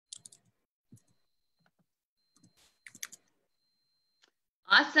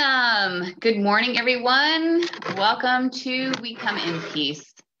Awesome. Good morning, everyone. Welcome to We Come in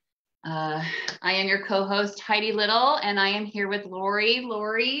Peace. I am your co-host, Heidi Little, and I am here with Lori.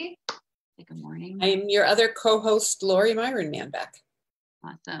 Lori, say good morning. I am your other co-host, Lori Myron Manbeck.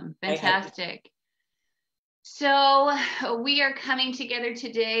 Awesome. Fantastic. So we are coming together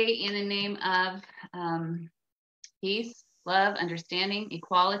today in the name of peace, love, understanding,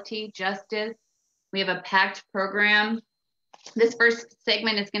 equality, justice. We have a packed program. This first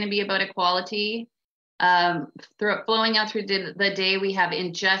segment is going to be about equality. Flowing out through the day, we have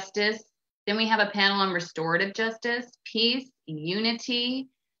injustice. Then we have a panel on restorative justice, peace, unity,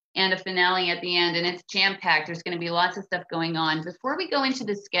 and a finale at the end. And it's jam-packed. There's going to be lots of stuff going on. Before we go into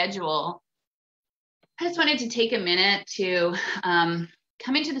the schedule, I just wanted to take a minute to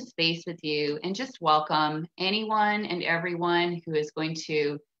come into the space with you and just welcome anyone and everyone who is going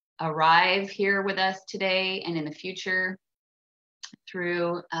to arrive here with us today and in the future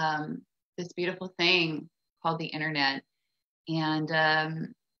through this beautiful thing called the internet. And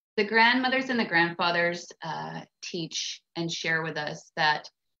the grandmothers and the grandfathers teach and share with us that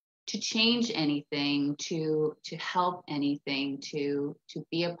to change anything, to help anything, to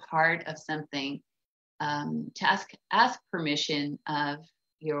be a part of something, to ask permission of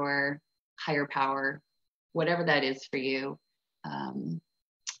your higher power, whatever that is for you,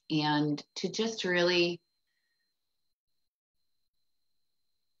 and to just really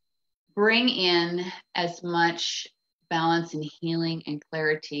bring in as much balance and healing and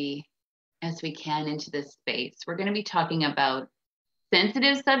clarity as we can into this space. We're going to be talking about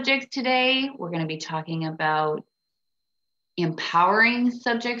sensitive subjects today. We're going to be talking about empowering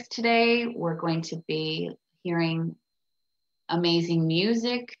subjects today. We're going to be hearing amazing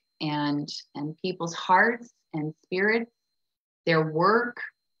music and people's hearts and spirits, their work,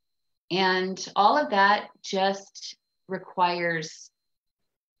 and all of that just requires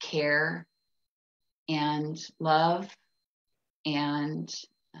care and love and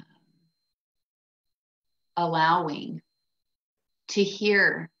allowing to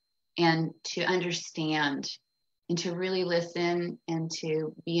hear and to understand and to really listen and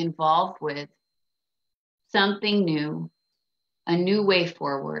to be involved with something new, a new way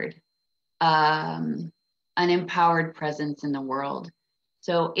forward, an empowered presence in the world.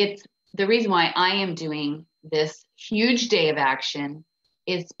 So it's the reason why I am doing this huge day of action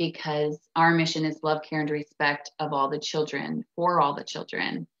is because our mission is love, care, and respect of all the children, for all the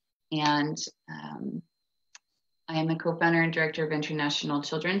children. And I am a co-founder and director of International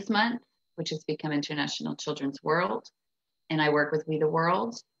Children's Month, which has become International Children's World. And I work with We the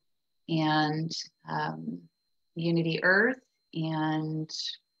World and Unity Earth. And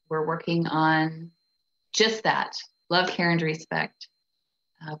we're working on just that, love, care, and respect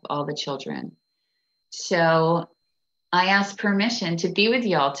of all the children. So I ask permission to be with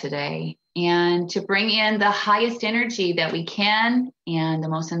y'all today and to bring in the highest energy that we can and the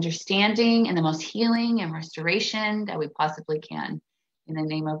most understanding and the most healing and restoration that we possibly can in the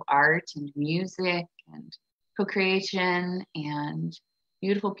name of art and music and co-creation and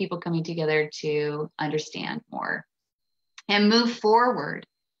beautiful people coming together to understand more and move forward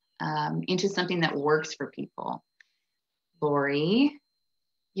into something that works for people. Lori,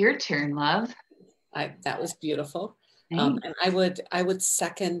 your turn, love. That was beautiful. And I would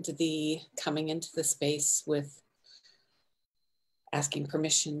second the coming into the space with asking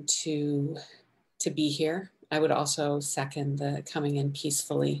permission to be here. I would also second the coming in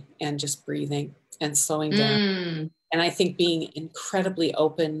peacefully and just breathing and slowing down. And I think being incredibly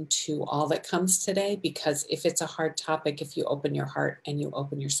open to all that comes today, because if it's a hard topic, if you open your heart and you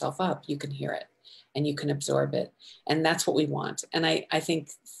open yourself up, you can hear it and you can absorb it. And that's what we want. And I think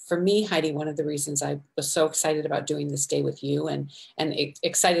for me, Heidi, one of the reasons I was so excited about doing this day with you and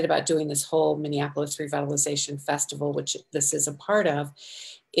excited about doing this whole Minneapolis Revitalization Festival, which this is a part of,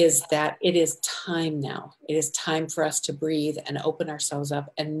 is that it is time now. It is time for us to breathe and open ourselves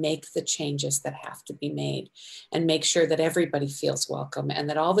up and make the changes that have to be made and make sure that everybody feels welcome and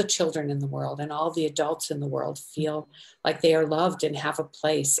that all the children in the world and all the adults in the world feel like they are loved and have a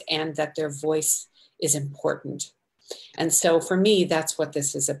place and that their voice is important. And so for me, that's what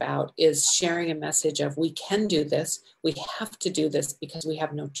this is about, is sharing a message of we can do this. We have to do this because we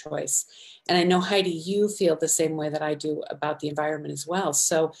have no choice. And I know, Heidi, you feel the same way that I do about the environment as well.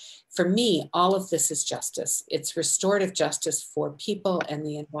 So for me, all of this is justice. It's restorative justice for people and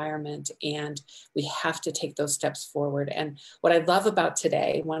the environment. And we have to take those steps forward. And what I love about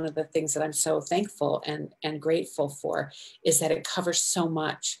today, one of the things that I'm so thankful and grateful for, is that it covers so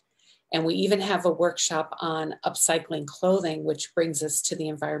much. And we even have a workshop on upcycling clothing, which brings us to the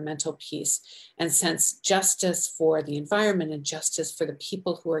environmental piece. And since justice for the environment and justice for the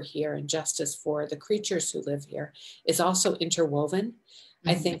people who are here and justice for the creatures who live here is also interwoven,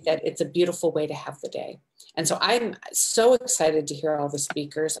 I think that it's a beautiful way to have the day. And so I'm so excited to hear all the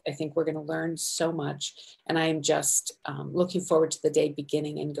speakers. I think we're going to learn so much. And I'm just looking forward to the day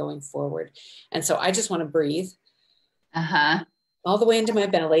beginning and going forward. And so I just want to breathe all the way into my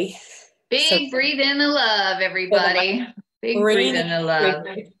belly. Big breathe in the love, everybody. Big breathe in the love.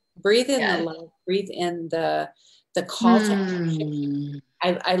 Breathe in the love. Breathe in the call to action.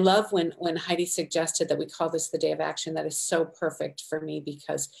 I love when Heidi suggested that we call this the day of action. That is so perfect for me,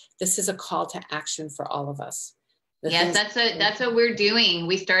 because this is a call to action for all of us. Yes, that's what we're doing.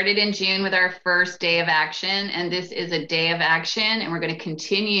 We started in June with our first day of action, and this is a day of action, and we're going to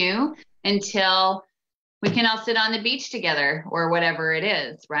continue until we can all sit on the beach together or whatever it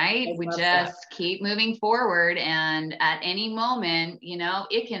is, right? We just keep moving forward, and at any moment, you know,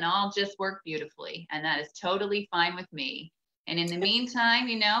 it can all just work beautifully, and that is totally fine with me. And in the meantime,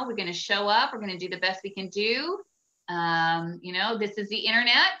 you know, we're going to show up. We're going to do the best we can do. You know, this is the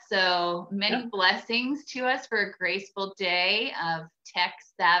internet, so many blessings to us for a graceful day of tech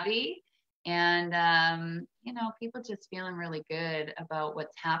savvy, and you know, people just feeling really good about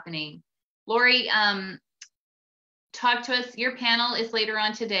what's happening. Lori, talk to us. Your panel is later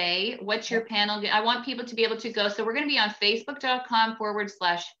on today. What's your panel? I want people to be able to go. So we're going to be on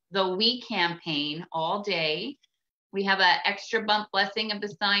facebook.com/the We campaign all day. We have an extra bump blessing of the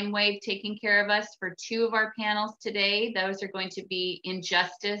sine wave taking care of us for 2 of our panels today. Those are going to be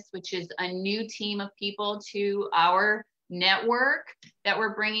Injustice, which is a new team of people to our network that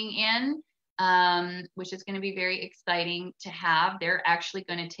we're bringing in, which is going to be very exciting to have. They're actually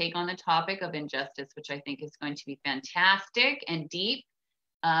going to take on the topic of injustice, which I think is going to be fantastic and deep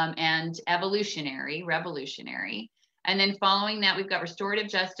and revolutionary. And then following that, we've got Restorative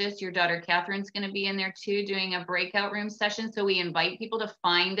Justice. Your daughter Catherine's going to be in there too, doing a breakout room session. So we invite people to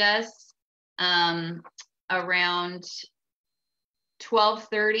find us around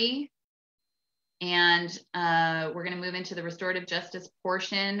 12:30. And we're going to move into the Restorative Justice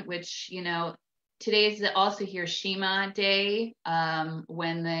portion, which, you know, today is also Hiroshima Day,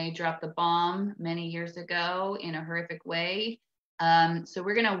 when they dropped the bomb many years ago in a horrific way. So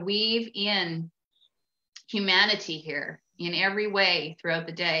we're going to weave in humanity here in every way throughout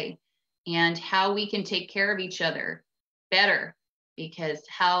the day, and how we can take care of each other better, because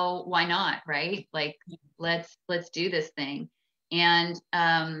why not, right? Like, let's do this thing. And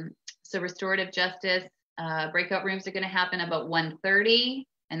so Restorative Justice breakout rooms are going to happen about 1:30,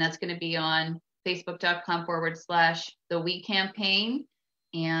 and that's going to be on facebook.com/the We campaign.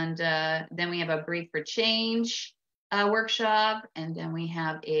 And then we have a Breathe for Change workshop, and then we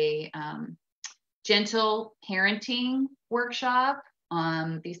have a gentle parenting workshop.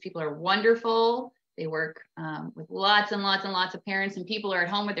 These people are wonderful. They work with lots and lots and lots of parents, and people are at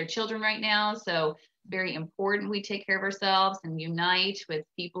home with their children right now. So very important we take care of ourselves and unite with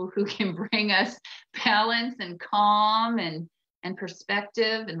people who can bring us balance and calm and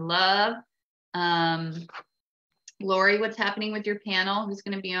perspective and love. Lori, what's happening with your panel? Who's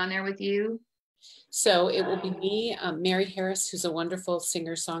going to be on there with you? So it will be me, Mary Harris, who's a wonderful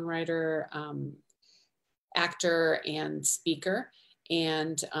singer-songwriter, actor and speaker,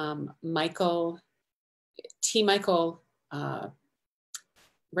 and Michael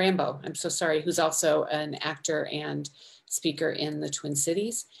Rambo, I'm so sorry, who's also an actor and speaker in the Twin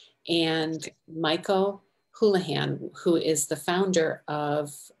Cities, and Michael Houlihan, who is the founder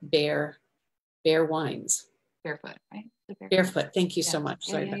of Bear Wines. Barefoot, right? Barefoot. Thank you so much.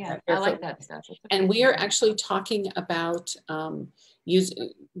 Sorry about that. I like that stuff. And we are actually talking about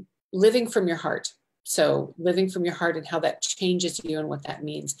living from your heart. So living from your heart and how that changes you and what that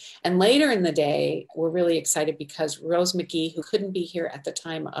means. And later in the day, we're really excited because Rose McGee, who couldn't be here at the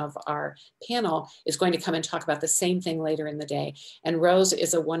time of our panel, is going to come and talk about the same thing later in the day. And Rose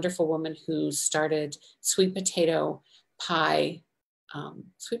is a wonderful woman who started sweet potato pie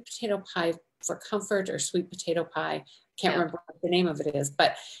for comfort, or sweet potato pie. Can't remember what the name of it is,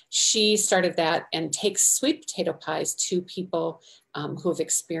 but she started that and takes sweet potato pies to people who have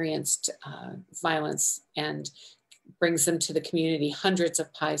experienced violence, and brings them to the community, hundreds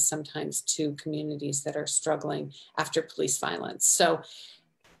of pies sometimes, to communities that are struggling after police violence. So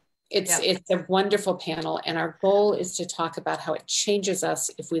it's a wonderful panel, and our goal is to talk about how it changes us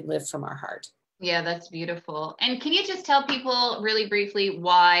if we live from our heart. Yeah, that's beautiful. And can you just tell people really briefly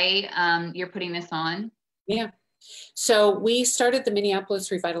why you're putting this on? Yeah. So we started the Minneapolis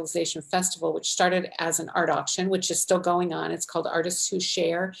Revitalization Festival, which started as an art auction, which is still going on. It's called Artists Who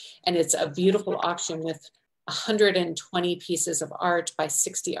Share, and it's a beautiful auction with 120 pieces of art by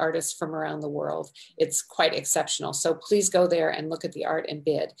 60 artists from around the world. It's quite exceptional. So please go there and look at the art and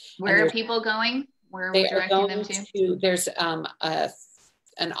bid. Where are people going? Where are we directing them to? There's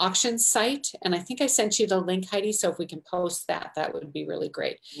an auction site, and I think I sent you the link, Heidi, so if we can post that, that would be really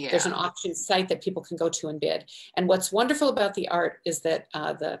great. Yeah. There's an auction site that people can go to and bid. And what's wonderful about the art is that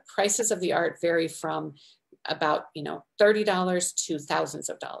the prices of the art vary from about $30 to thousands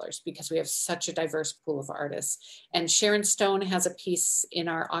of dollars, because we have such a diverse pool of artists. And Sharon Stone has a piece in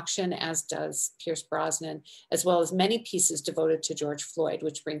our auction, as does Pierce Brosnan, as well as many pieces devoted to George Floyd,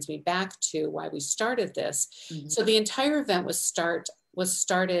 which brings me back to why we started this. Mm-hmm. So the entire event was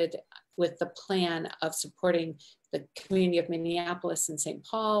started with the plan of supporting the community of Minneapolis and St.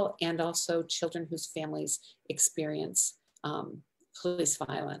 Paul, and also children whose families experience police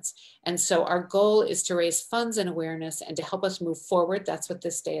violence. And so our goal is to raise funds and awareness and to help us move forward. That's what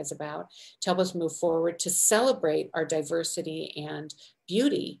this day is about, to help us move forward, to celebrate our diversity and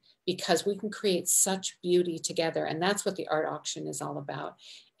beauty, because we can create such beauty together. And that's what the art auction is all about.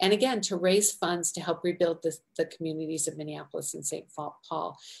 And again, to raise funds to help rebuild the communities of Minneapolis and St.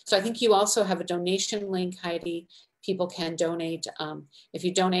 Paul. So I think you also have a donation link, Heidi. People can donate. If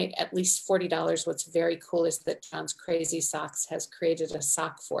you donate at least $40, what's very cool is that John's Crazy Socks has created a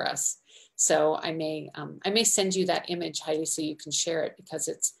sock for us. So I may send you that image, Heidi, so you can share it, because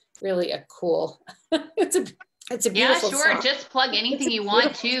it's really a cool, it's a beautiful sock. Just plug anything you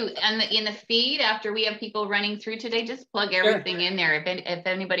want to. And in the feed, after we have people running through today, just plug everything in there. If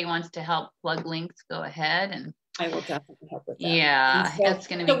anybody wants to help plug links, go ahead, and I will definitely help with that. Yeah, so, that's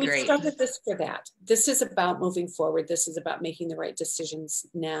going to be great. We started this for that. This is about moving forward. This is about making the right decisions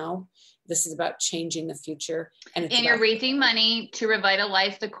now. This is about changing the future. And you're raising money to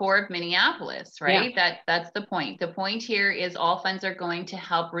revitalize the core of Minneapolis, right? Yeah. That's the point. The point here is all funds are going to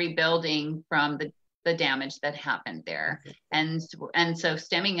help rebuilding from the damage that happened there. And so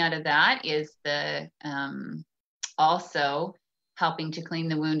stemming out of that is the also helping to clean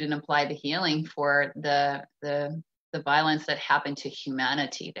the wound and apply the healing for the violence that happened to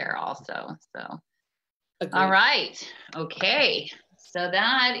humanity there also. So, agreed. All right. Okay. So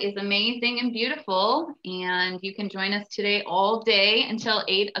that is amazing and beautiful. And you can join us today all day until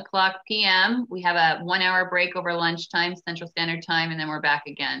 8:00 p.m. We have a 1-hour break over lunchtime, Central Standard Time, and then we're back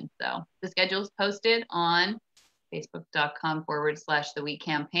again. So the schedule is posted on facebook.com/the We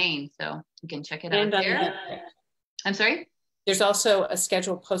Campaign. So you can check it out there. I'm sorry? There's also a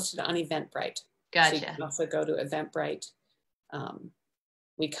schedule posted on Eventbrite. Gotcha. So you can also go to Eventbrite.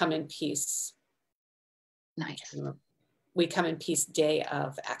 We Come in Peace. Nice. We Come in Peace Day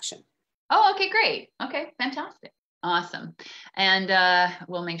of Action. Oh, okay, great. Okay, fantastic. Awesome. And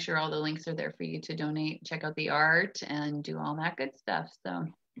we'll make sure all the links are there for you to donate, check out the art, and do all that good stuff. So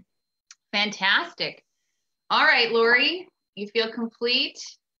fantastic. All right, Lori, you feel complete?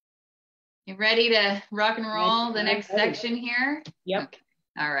 You ready to rock and roll the next section here? Yep. Okay.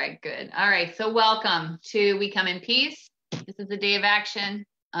 All right, good. All right, so welcome to We Come in Peace. This is the day of action.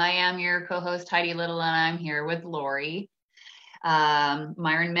 I am your co-host, Heidi Little, and I'm here with Lori. Myron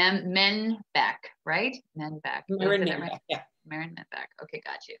Menbeck, right? Menbeck. Myron Menbeck, yeah. Myron Menbeck. Okay,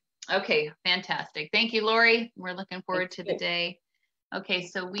 got you. Okay, fantastic. Thank you, Lori. We're looking forward to the day. Okay,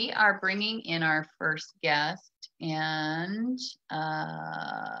 so we are bringing in our first guest, and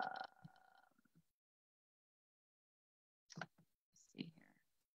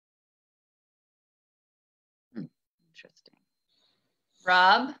interesting.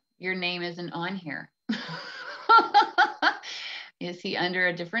 Rob, your name isn't on here. Is he under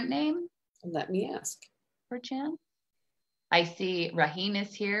a different name? Let me ask. Perchance. I see Raheen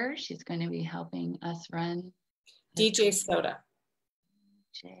is here. She's going to be helping us run. DJ Soda.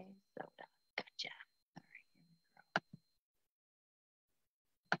 DJ Soda. Gotcha. All right, here we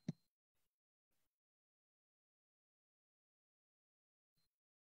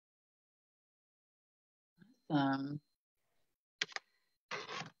go. Awesome.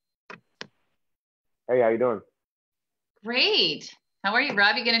 Hey, how you doing? Great. How are you,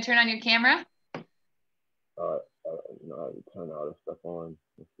 Rob? You going to turn on your camera? I turn all this stuff on.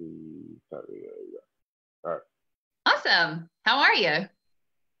 Let's see. There you go. All right. Awesome. How are you?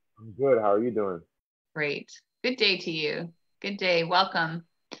 I'm good. How are you doing? Great. Good day to you. Good day. Welcome.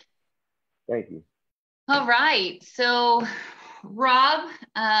 Thank you. All right. So, Rob,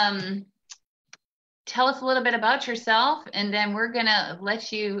 tell us a little bit about yourself, and then we're going to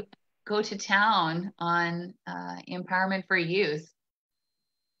let you go to town on empowerment for youth.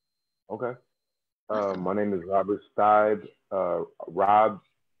 Okay. Awesome. My name is Robert Steib. Rob,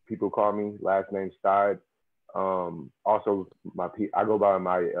 people call me. Last name Steib. Also, I go by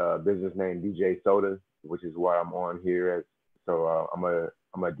my business name DJ Soda, which is what I'm on here as. So I'm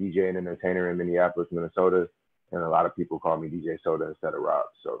a DJ and entertainer in Minneapolis, Minnesota, and a lot of people call me DJ Soda instead of Rob.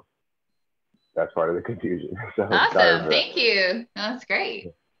 So that's part of the confusion. So Awesome. Thank you. That's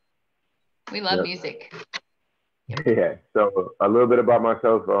great. We love music. Yeah. So a little bit about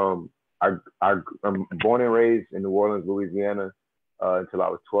myself. I'm born and raised in New Orleans, Louisiana, until I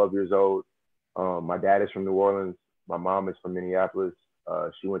was 12 years old. My dad is from New Orleans. My mom is from Minneapolis.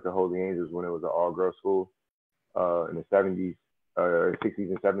 She went to Holy Angels when it was an all-girls school in the 70s, 60s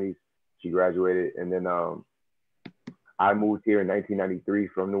and 70s. She graduated, and then I moved here in 1993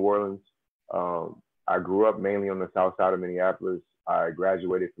 from New Orleans. I grew up mainly on the south side of Minneapolis. I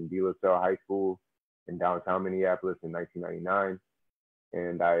graduated from De La Salle High School in downtown Minneapolis in 1999,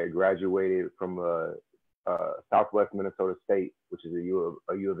 and I graduated from Southwest Minnesota State, which is a U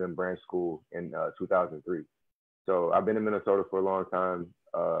of M branch school, in 2003. So I've been in Minnesota for a long time.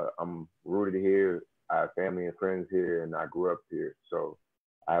 I'm rooted here. I have family and friends here, and I grew up here. So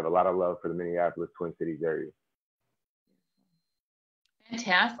I have a lot of love for the Minneapolis Twin Cities area.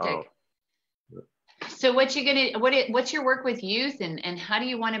 Fantastic. So what's your work with youth, and how do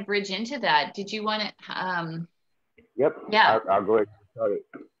you want to bridge into that? Did you want to? Yep. Yeah. I'll go ahead and start it.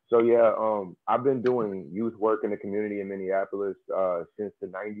 So yeah, I've been doing youth work in the community in Minneapolis since the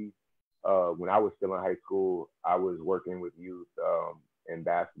 90s. When I was still in high school, I was working with youth in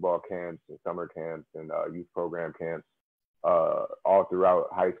basketball camps and summer camps and youth program camps all throughout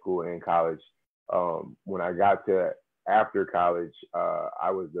high school and college. When I got to after college,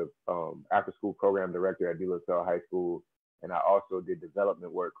 I was the after school program director at De La Salle High School, and I also did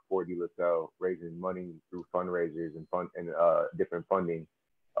development work for De La Salle, raising money through fundraisers and different funding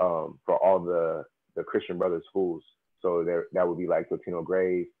for all the Christian Brothers schools. So that would be like Latino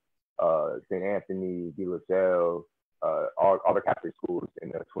Grace, St. Anthony, De La Salle, all the Catholic schools in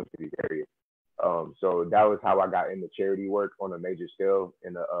the Twin Cities area. So that was how I got into charity work on a major scale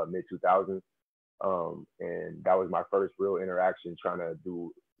in the mid 2000s. And that was my first real interaction trying to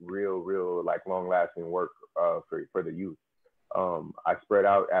do real like long lasting work for the youth. I spread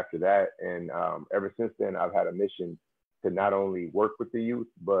out after that, and ever since then I've had a mission to not only work with the youth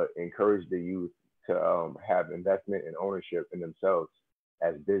but encourage the youth to have investment and ownership in themselves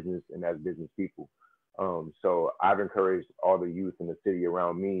as business and as business people. So I've encouraged all the youth in the city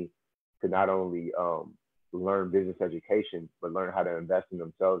around me to not only learn business education but learn how to invest in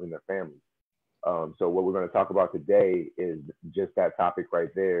themselves and their families. So what we're going to talk about today is just that topic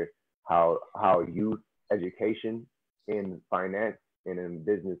right there, how youth education in finance and in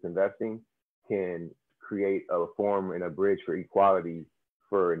business investing can create a form and a bridge for equality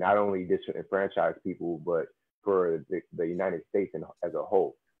for not only disenfranchised people, but for the United States as a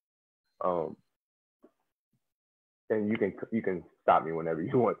whole. And you can stop me whenever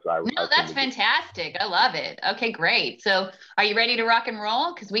you want. So no, that's fantastic. I love it. Okay, great. So are you ready to rock and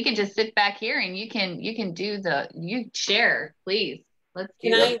roll? Because we can just sit back here and you can share, please.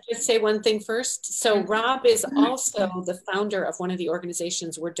 Can I just say one thing first? So Rob is also the founder of one of the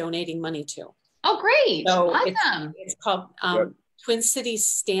organizations we're donating money to. Oh, great. So awesome. It's called Twin Cities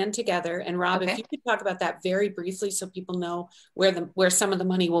Stand Together. And Rob, if you could talk about that very briefly so people know where some of the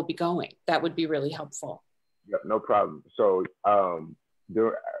money will be going, that would be really helpful. Yep, no problem. So during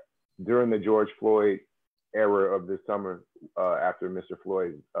the George Floyd era of this summer, after Mr.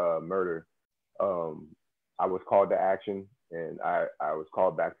 Floyd's murder, I was called to action, and I was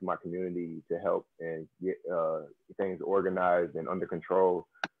called back to my community to help and get things organized and under control.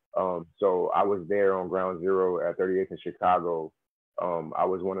 So I was there on ground zero at 38th in Chicago. I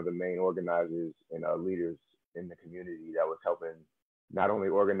was one of the main organizers and leaders in the community that was helping not only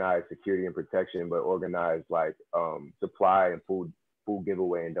organize security and protection, but organize like supply and food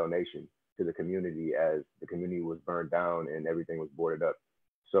giveaway and donation to the community as the community was burned down and everything was boarded up.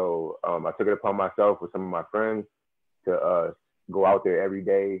 So I took it upon myself with some of my friends to go out there every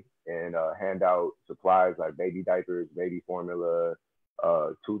day and hand out supplies like baby diapers, baby formula,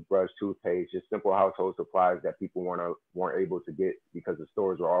 toothbrush, toothpaste, just simple household supplies that people weren't able to get because the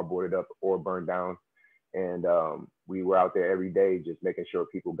stores were all boarded up or burned down. And we were out there every day just making sure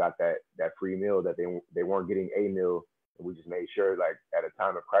people got that free meal, that they weren't getting a meal. And we just made sure, like, at a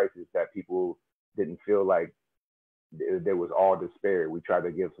time of crisis, that people didn't feel like there was all despair. We tried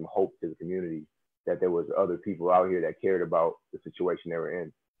to give some hope to the community that there was other people out here that cared about the situation they were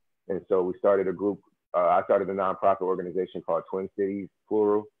in. And so we started a group. I started a nonprofit organization called Twin Cities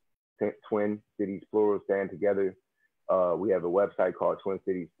Plural, Twin Cities Plural Stand Together. We have a website called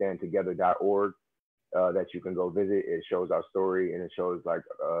twincitiesstandtogether.org. that you can go visit. It shows our story, and it shows like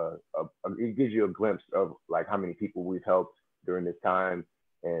it gives you a glimpse of like how many people we've helped during this time,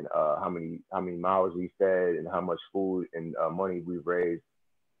 and how many miles we fed, and how much food and money we've raised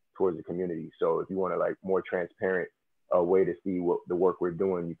towards the community. So if you want to like more transparent way to see what the work we're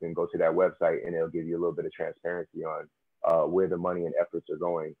doing, you can go to that website, and it'll give you a little bit of transparency on where the money and efforts are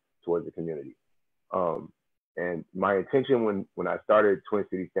going towards the community. And my intention when I started Twin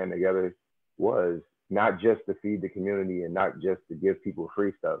Cities Stand Together was not just to feed the community and not just to give people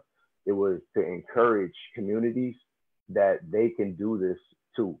free stuff. It was to encourage communities that they can do this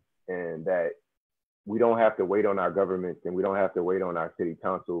too, and that we don't have to wait on our governments, and we don't have to wait on our city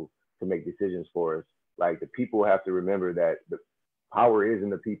council to make decisions for us. Like, the people have to remember that the power is in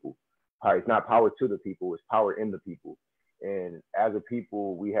the people. It's not power to the people, it's power in the people. And as a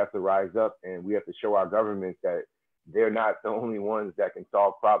people, we have to rise up, and we have to show our governments that they're not the only ones that can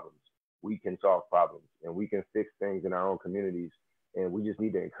solve problems. We can solve problems, and we can fix things in our own communities. And we just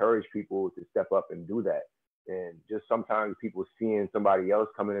need to encourage people to step up and do that. And just sometimes people seeing somebody else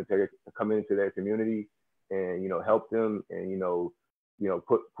coming into their community and, help them, and,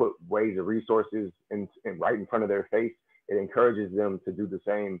 put ways of resources and right in front of their face, it encourages them to do the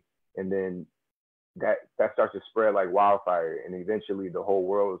same. And then that starts to spread like wildfire, and eventually the whole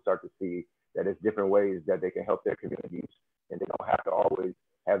world will start to see that there's different ways that they can help their communities, and they don't have to always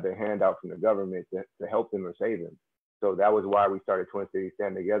have their hand out from the government to help them or save them. So that was why we started Twin Cities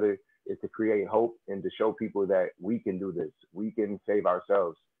Stand Together, is to create hope and to show people that we can do this. We can save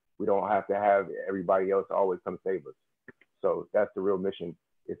ourselves. We don't have to have everybody else always come save us. So that's the real mission,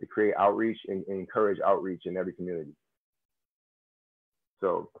 is to create outreach and encourage outreach in every community.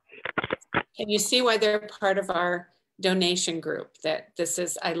 So can you see why they're part of our donation group? That this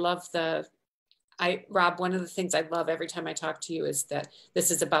is, Rob, one of the things I love every time I talk to you is that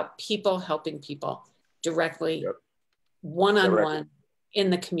this is about people helping people directly, one-on-one in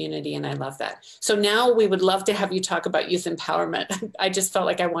the community. And I love that. So now we would love to have you talk about youth empowerment. I just felt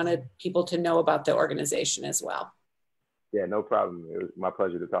like I wanted people to know about the organization as well. Yeah, no problem. It was my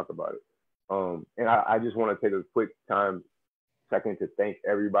pleasure to talk about it. And I just want to take a quick second to thank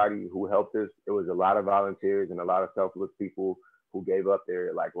everybody who helped us. It was a lot of volunteers and a lot of selfless people who gave up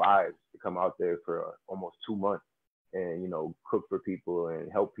their lives to come out there for almost 2 months and, cook for people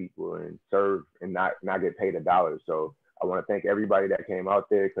and help people and serve and not get paid $1. So I want to thank everybody that came out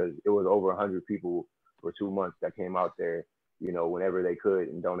there, because it was over 100 people for 2 months that came out there, whenever they could,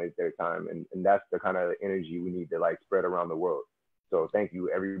 and donate their time. And that's the kind of energy we need to spread around the world. So thank you,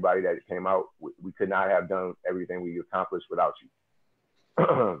 everybody that came out. We could not have done everything we accomplished without you.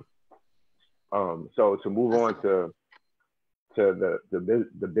 So to move on to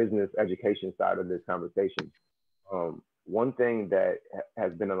the business education side of this conversation, one thing that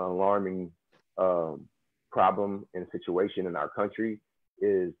has been an alarming problem and situation in our country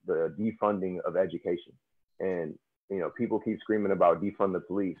is the defunding of education. And people keep screaming about defund the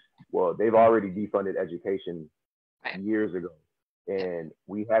police. Well, they've already defunded education years ago, and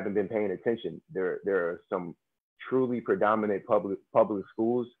we haven't been paying attention. There are some truly predominant public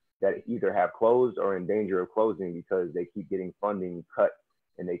schools that either have closed or in danger of closing because they keep getting funding cut,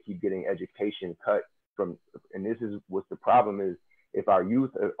 and they keep getting education cut from. And this is what the problem is. If our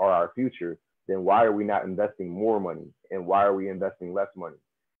youth are our future, then why are we not investing more money? And why are we investing less money?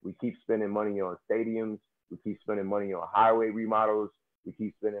 We keep spending money on stadiums. We keep spending money on highway remodels. We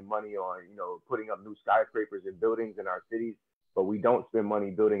keep spending money on, putting up new skyscrapers and buildings in our cities, but we don't spend money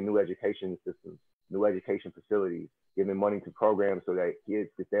building new education systems, new education facilities, giving money to programs so that kids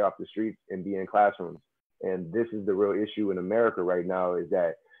can stay off the streets and be in classrooms. And this is the real issue in America right now, is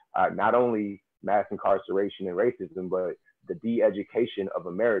that not only mass incarceration and racism, but the de-education of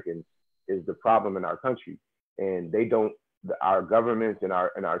Americans is the problem in our country. And our governments and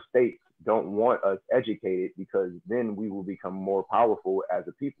our states don't want us educated, because then we will become more powerful as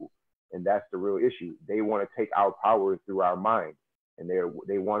a people. And that's the real issue. They want to take our power through our mind. And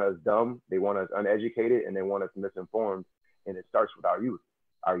they want us dumb, they want us uneducated, and they want us misinformed. And it starts with our youth.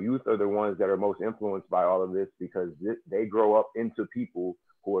 Our youth are the ones that are most influenced by all of this, because they grow up into people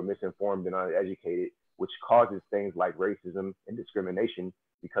who are misinformed and uneducated, which causes things like racism and discrimination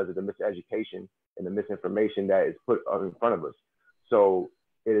because of the miseducation and the misinformation that is put in front of us. So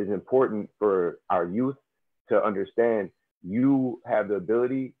it is important for our youth to understand you have the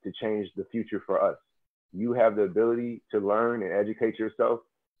ability to change the future for us. You have the ability to learn and educate yourself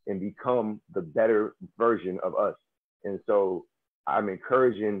and become the better version of us. And so I'm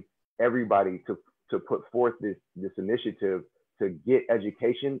encouraging everybody to put forth this initiative to get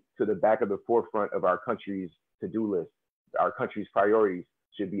education to the back of the forefront of our country's to-do list. Our country's priorities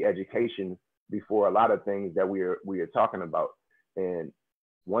should be education before a lot of things that we are talking about. And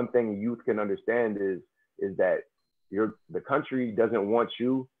one thing youth can understand is that the country doesn't want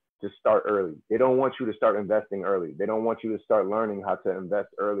you to start early. They don't want you to start investing early. They don't want you to start learning how to invest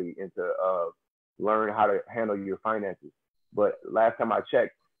early and to learn how to handle your finances. But last time I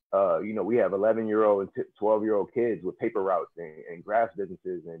checked, we have 11-year-old and 12-year-old kids with paper routes and grass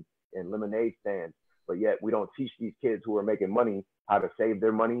businesses and lemonade stands. But yet we don't teach these kids who are making money how to save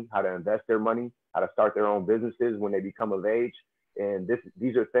their money, how to invest their money, how to start their own businesses when they become of age. And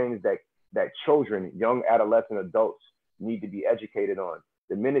these are things that children, young adolescent adults need to be educated on.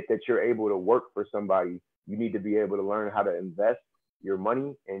 The minute that you're able to work for somebody, you need to be able to learn how to invest your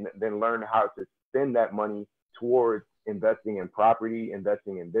money and then learn how to spend that money towards investing in property,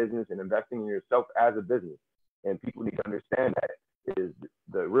 investing in business, and investing in yourself as a business. And people need to understand that is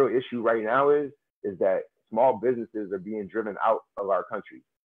the real issue right now is that small businesses are being driven out of our country,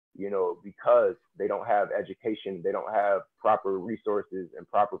 because they don't have education, they don't have proper resources and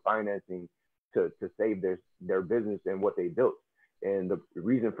proper financing to save their business and what they built. And the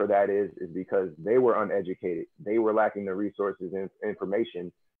reason for that is because they were uneducated. They were lacking the resources and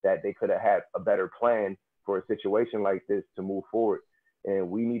information that they could have had a better plan for a situation like this to move forward. And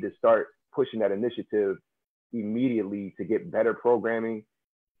we need to start pushing that initiative immediately to get better programming,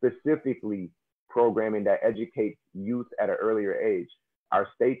 specifically programming that educates youth at an earlier age. Our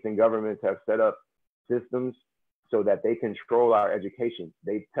states and governments have set up systems so that they control our education.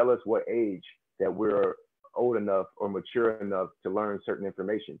 They tell us what age that we're old enough or mature enough to learn certain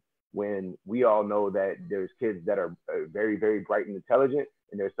information, when we all know that there's kids that are very, very bright and intelligent,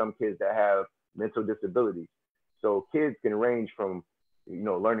 and there's some kids that have mental disabilities. So kids can range from,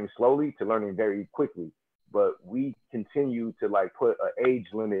 learning slowly to learning very quickly. But we continue to put an age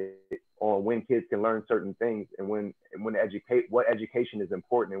limit on when kids can learn certain things and what education is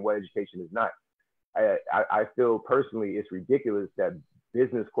important and what education is not. I feel personally it's ridiculous that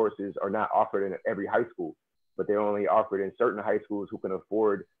business courses are not offered in every high school, but they're only offered in certain high schools who can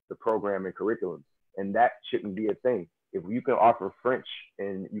afford the program and curriculum. And that shouldn't be a thing. If you can offer French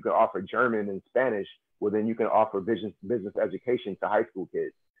and you can offer German and Spanish, well, then you can offer business education to high school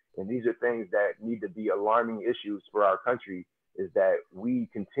kids. And these are things that need to be alarming issues for our country, is that we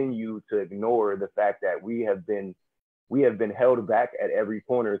continue to ignore the fact that we have been held back at every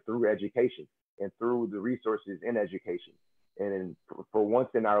corner through education and through the resources in education. And for once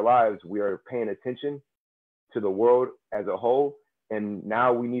in our lives, we are paying attention to the world as a whole. And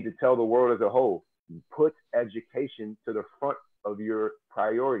now we need to tell the world as a whole, put education to the front of your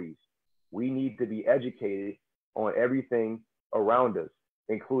priorities. We need to be educated on everything around us,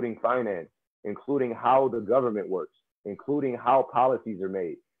 including finance, including how the government works, including how policies are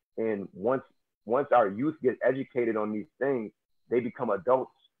made. And once our youth get educated on these things, they become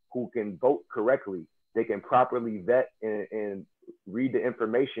adults who can vote correctly. They can properly vet and read the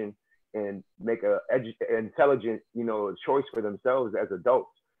information and make an intelligent, choice for themselves as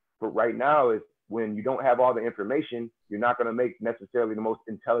adults. But right now is when you don't have all the information, you're not going to make necessarily the most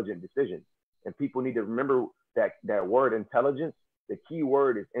intelligent decision. And people need to remember that word intelligence. The key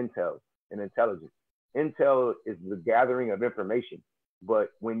word is intel and intelligence. Intel is the gathering of information.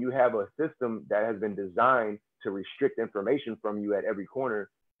 But when you have a system that has been designed to restrict information from you at every corner,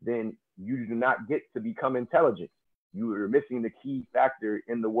 then you do not get to become intelligent. You are missing the key factor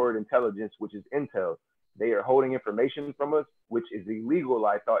in the word intelligence, which is intel. They are holding information from us, which is illegal,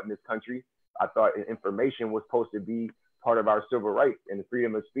 I thought, in this country. I thought information was supposed to be part of our civil rights and the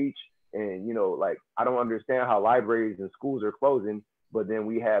freedom of speech. And, I don't understand how libraries and schools are closing, but then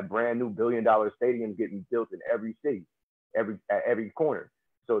we have brand new $1 billion stadiums getting built in every city, at every corner.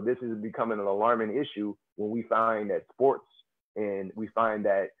 So this is becoming an alarming issue when we find that sports and we find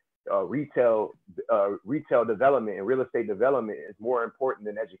that retail development and real estate development is more important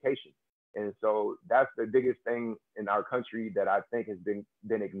than education. And so that's the biggest thing in our country that I think has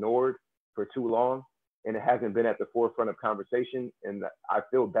been ignored for too long, and it hasn't been at the forefront of conversation. And I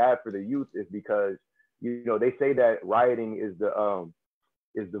feel bad for the youth is because, they say that rioting is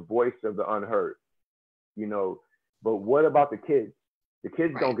the voice of the unheard, but what about the kids? The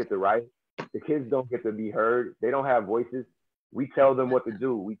kids don't get to riot. The kids don't get to be heard. They don't have voices. We tell them what to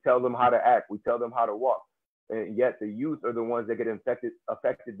do. We tell them how to act. We tell them how to walk. And yet the youth are the ones that get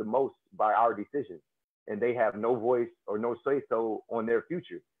affected the most by our decisions. And they have no voice or no say-so on their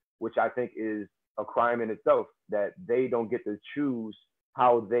future, which I think is a crime in itself, that they don't get to choose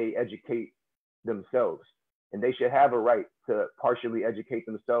how they educate themselves. And they should have a right to partially educate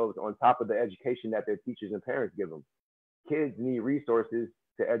themselves on top of the education that their teachers and parents give them. Kids need resources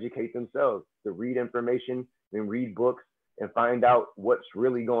to educate themselves, to read information and read books and find out what's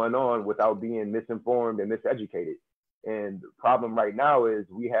really going on without being misinformed and miseducated. And the problem right now is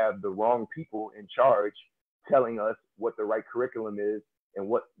we have the wrong people in charge telling us what the right curriculum is and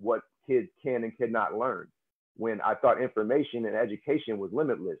what kids can and cannot learn. When I thought information and education was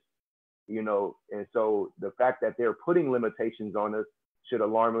limitless, you know, and so the fact that they're putting limitations on us should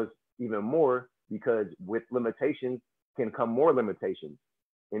alarm us even more, because with limitations can come more limitations.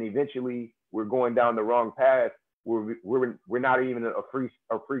 And eventually we're going down the wrong path. We're not even a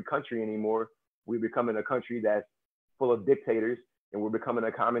free country anymore. We're becoming a country that's full of dictators, and we're becoming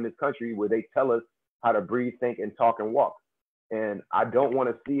a communist country where they tell us how to breathe, think, and talk and walk. And I don't want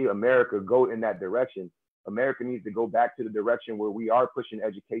to see America go in that direction. America needs to go back to the direction where we are pushing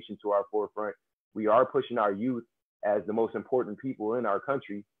education to our forefront. We are pushing our youth as the most important people in our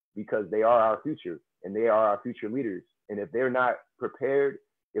country, because they are our future and they are our future leaders. And if they're not prepared,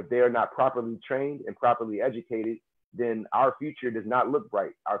 if they are not properly trained and properly educated, then our future does not look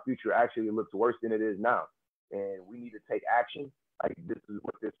bright. Our future actually looks worse than it is now. And we need to take action. Like, this is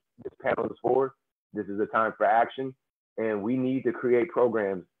what this panel is for. This is a time for action. And we need to create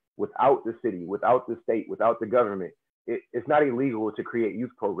programs without the city, without the state, without the government. It's not illegal to create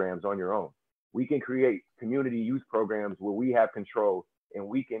youth programs on your own. We can create community youth programs where we have control, and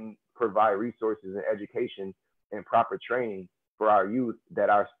we can provide resources and education and proper training for our youth that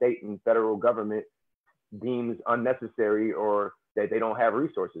our state and federal government deems unnecessary or that they don't have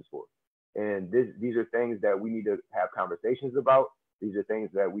resources for. And these are things that we need to have conversations about. These are things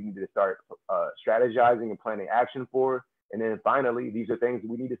that we need to start strategizing and planning action for. And then finally, these are things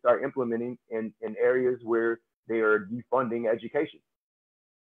we need to start implementing in areas where they are defunding education.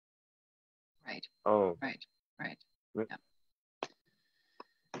 Right. Right. Yeah.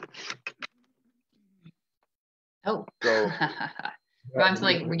 Oh, so, I'm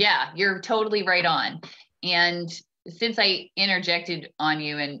like, yeah, you're totally right on. And since I interjected on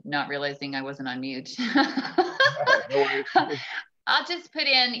you and not realizing I wasn't on mute, I'll just put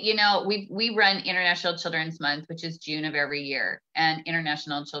in, you know, we run International Children's Month, which is June of every year, and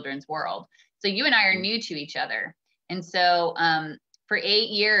International Children's World. So you and I are new to each other. And so for 8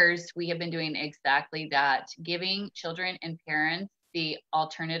 years, we have been doing exactly that, giving children and parents the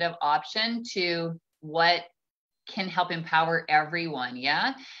alternative option to what can help empower everyone.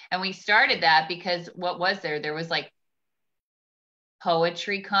 Yeah. And we started that because what was there? There was like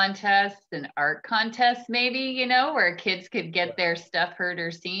poetry contests and art contests, maybe, you know, where kids could get their stuff heard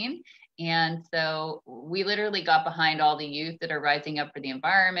or seen. And so we literally got behind all the youth that are rising up for the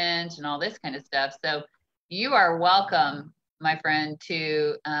environment and all this kind of stuff. So you are welcome, my friend,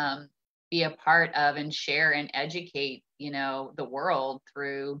 to be a part of and share and educate, you know, the world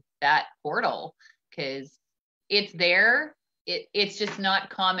through that portal, because it's there. It's just not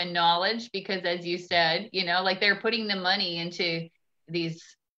common knowledge, because as you said, you know, like they're putting the money into these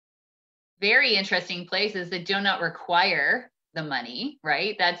very interesting places that do not require the money,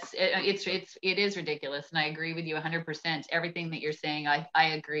 right? It is ridiculous. And I agree with you 100%. Everything that you're saying, I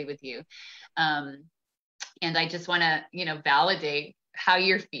agree with you. And I just want to, you know, validate how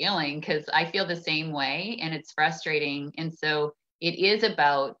you're feeling, because I feel the same way, and it's frustrating. And so it is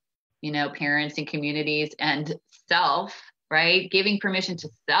about, you know, parents and communities and self, right? Giving permission to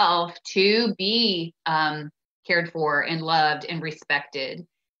self to be cared for and loved and respected.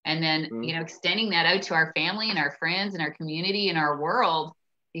 And then, you know, extending that out to our family and our friends and our community and our world,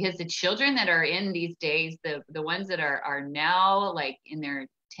 because the children that are in these days, the ones that are now like in their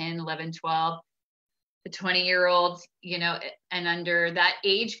 10, 11, 12, the 20-year-olds, you know, and under that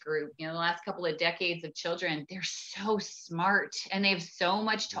age group, you know, the last couple of decades of children, they're so smart and they have so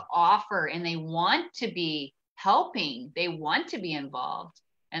much to offer, and they want to be helping. They want to be involved,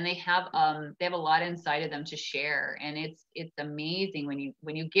 and they have a lot inside of them to share. And it's amazing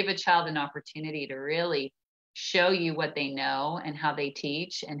when you give a child an opportunity to really show you what they know and how they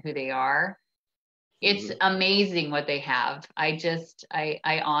teach and who they are. It's amazing what they have. I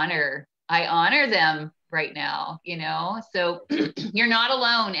honor them right now, you know. So you're not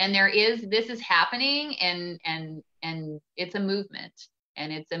alone, and this is happening, and it's a movement,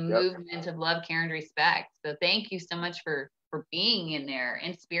 and it's a movement of love, care, and respect. So thank you so much for being in there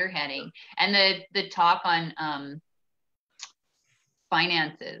and spearheading. And the talk on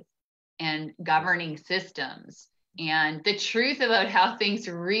finances and governing systems and the truth about how things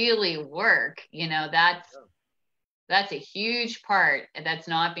really work, you know, that's a huge part that's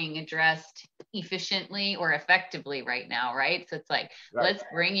not being addressed efficiently or effectively right now, right? So it's like, let's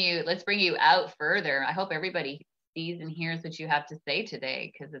bring you out further. I hope everybody sees and hears what you have to say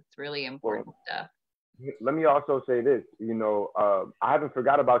today, because it's really important stuff. Let me also say this, you know, I haven't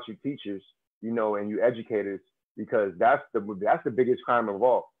forgot about you teachers, you know, and you educators, because that's the biggest crime of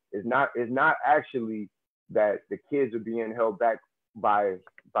all. It's not actually that the kids are being held back by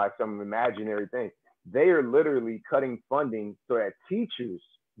some imaginary thing. They are literally cutting funding so that teachers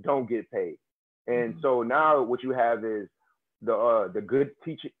don't get paid. And so now what you have is the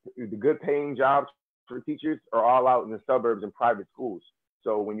good paying jobs for teachers are all out in the suburbs and private schools.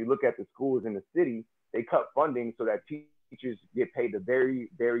 So when you look at the schools in the city, they cut funding so that teachers get paid the very,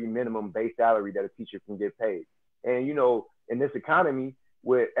 very minimum base salary that a teacher can get paid. And in this economy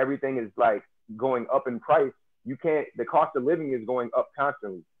where everything is like going up in price, the cost of living is going up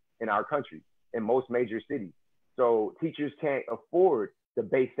constantly in our country, in most major cities. So teachers can't afford the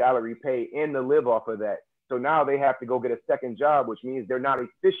base salary pay and to live off of that. So now they have to go get a second job, which means they're not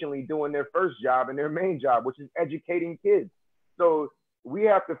efficiently doing their first job and their main job, which is educating kids. So we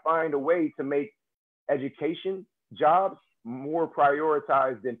have to find a way to make education jobs more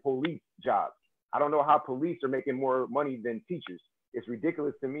prioritized than police jobs. I don't know how police are making more money than teachers. It's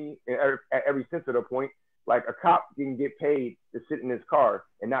ridiculous to me at every sense of the point. Like a cop can get paid to sit in his car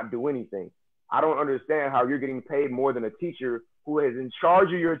and not do anything. I don't understand how you're getting paid more than a teacher who is in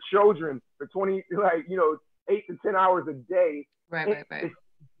charge of your children for 8 to 10 hours a day. Right.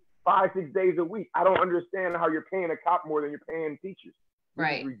 5-6 days a week. I don't understand how you're paying a cop more than you're paying teachers.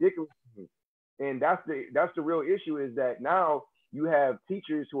 It's ridiculous to me. And that's the real issue, is that now you have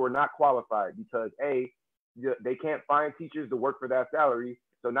teachers who are not qualified because they can't find teachers to work for that salary.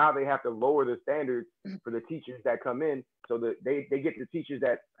 So now they have to lower the standards for the teachers that come in, so that they get the teachers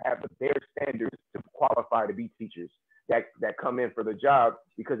that have their standards to qualify to be teachers that come in for the job,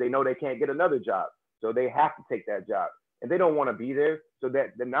 because they know they can't get another job. So they have to take that job, and they don't want to be there. So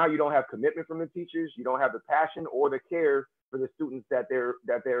that now you don't have commitment from the teachers. You don't have the passion or the care for the students that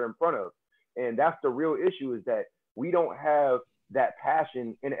they're in front of. And that's the real issue, is that we don't have that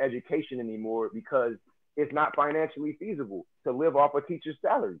passion in education anymore because it's not financially feasible to live off a teacher's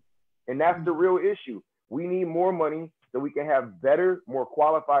salary. And that's the real issue. We need more money so we can have better, more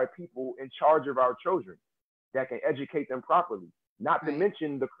qualified people in charge of our children that can educate them properly. Not to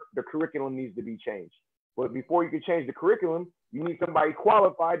mention the curriculum needs to be changed. But before you can change the curriculum, you need somebody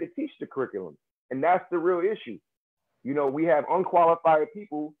qualified to teach the curriculum. And that's the real issue. We have unqualified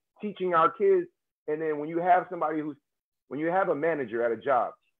people teaching our kids. And then when you have a manager at a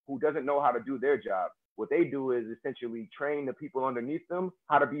job who doesn't know how to do their job, what they do is essentially train the people underneath them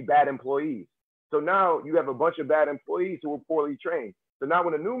how to be bad employees. So now you have a bunch of bad employees who are poorly trained. So now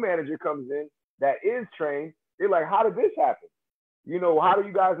when a new manager comes in that is trained, they're like, how did this happen? How do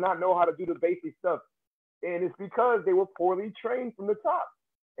you guys not know how to do the basic stuff? And it's because they were poorly trained from the top.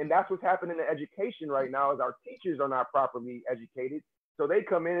 And that's what's happening in education right now, is our teachers are not properly educated. So they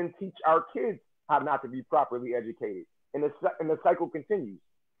come in and teach our kids how not to be properly educated. And the cycle continues.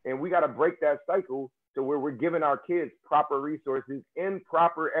 And we got to break that cycle to where we're giving our kids proper resources and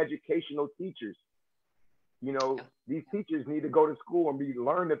proper educational teachers. These teachers need to go to school and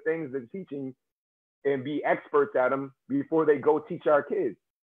learn the things they're teaching and be experts at them before they go teach our kids.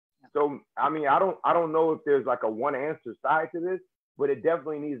 So, I don't know if there's like a one answer side to this, but it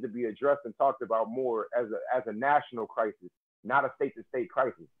definitely needs to be addressed and talked about more as a national crisis, not a state to state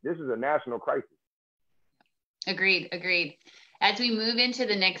crisis. This is a national crisis. Agreed. As we move into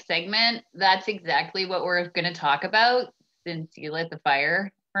the next segment, that's exactly what we're going to talk about, since you lit the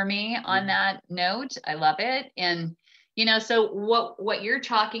fire for me on that note. I love it. And, so what you're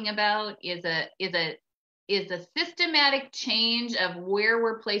talking about is a systematic change of where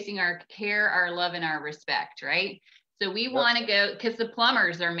we're placing our care, our love, and our respect, right? So we want to go, because the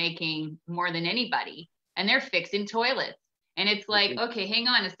plumbers are making more than anybody, and they're fixing toilets. And it's like, okay, hang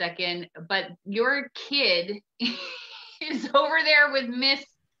on a second, but your kid is over there with Miss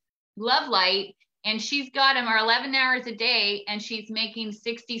Lovelight, and she's got him 11 hours a day, and she's making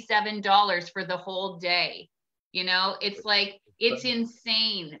 $67 for the whole day. It's like, it's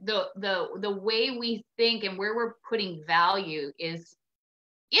insane. The way we think and where we're putting value it's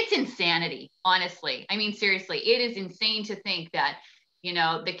insanity, honestly. Seriously, it is insane to think that,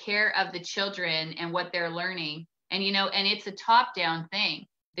 the care of the children and what they're learning, and, and it's a top-down thing.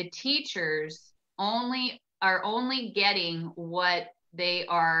 The teachers are only getting what they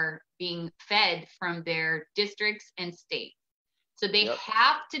are being fed from their districts and states. So they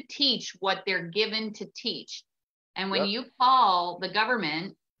have to teach what they're given to teach. And when you call the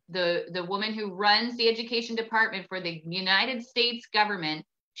government, the woman who runs the education department for the United States government,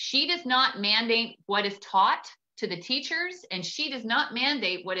 she does not mandate what is taught to the teachers, and she does not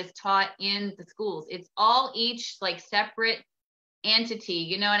mandate what is taught in the schools. It's all each like separate entity,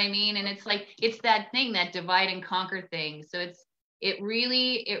 you know what I mean? And it's like, it's that thing, that divide and conquer thing. So It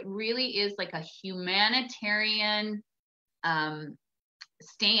really is like a humanitarian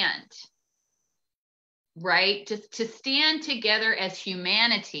stand, right? Just to stand together as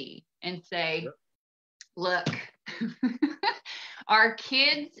humanity and say, look, our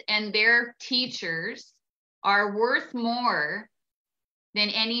kids and their teachers are worth more than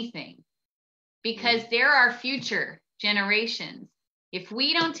anything, because they're our future generations. If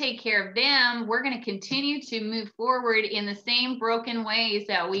we don't take care of them, we're going to continue to move forward in the same broken ways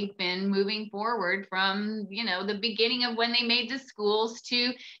that we've been moving forward from, you know, the beginning of when they made the schools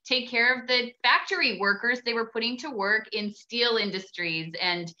to take care of the factory workers they were putting to work in steel industries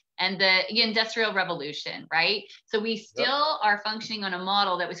and the Industrial Revolution, right? So we still are functioning on a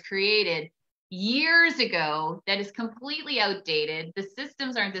model that was created years ago that is completely outdated. The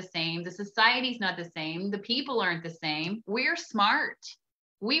systems aren't the same. The society's not the same. The people aren't the same. We're smart.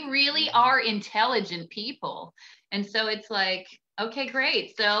 We really are intelligent people. And so it's like, okay,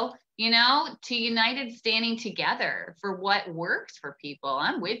 great. So, you know, to united standing together for what works for people.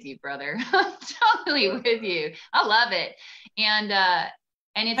 I'm with you, brother. I'm totally with you. I love it. And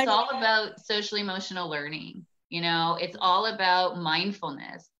it's all about social emotional learning. You know, it's all about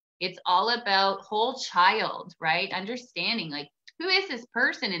mindfulness. It's all about whole child, right? Understanding, like, who is this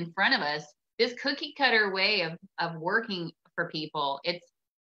person in front of us? This cookie cutter way of working for people.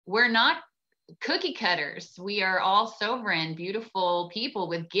 We're not cookie cutters. We are all sovereign, beautiful people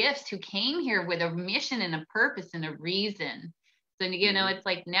with gifts who came here with a mission and a purpose and a reason. So, you know, it's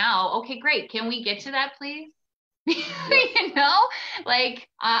like, now, okay, great. Can we get to that, please? You know, like,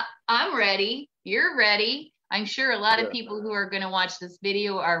 I'm ready. You're ready. I'm sure a lot of people who are going to watch this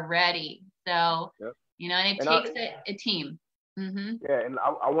video are ready. So, you know, and it takes a team. Yeah, and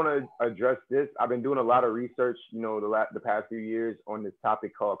I want to address this. I've been doing a lot of research, you know, the past few years on this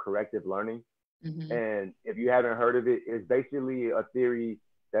topic called corrective learning. And if you haven't heard of it, it's basically a theory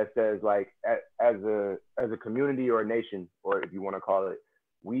that says, like, as a community or a nation, or if you want to call it,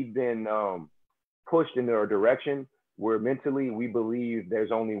 we've been pushed in a direction where mentally we believe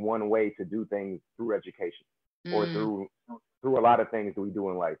there's only one way to do things through education or through a lot of things that we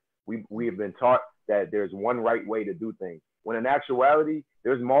do in life. We have been taught that there's one right way to do things, when in actuality,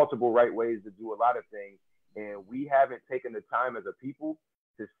 there's multiple right ways to do a lot of things. And we haven't taken the time as a people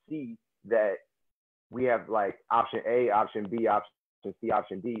to see that we have, like, option A, option B, option C,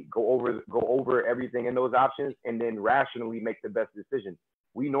 option D, go over everything in those options and then rationally make the best decision.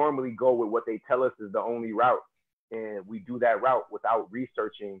 We normally go with what they tell us is the only route, and we do that route without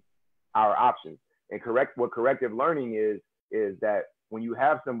researching our options. And what corrective learning is that when you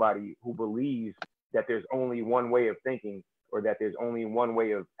have somebody who believes that there's only one way of thinking or that there's only one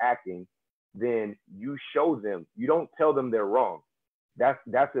way of acting, then you show them. You don't tell them they're wrong.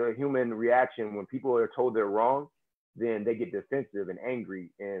 That's a human reaction. When people are told they're wrong, then they get defensive and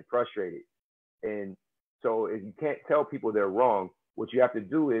angry and frustrated. And so if you can't tell people they're wrong, what you have to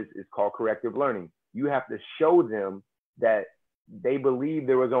do is called corrective learning. You have to show them that they believe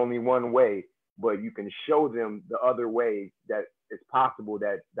there was only one way, but you can show them the other way, that it's possible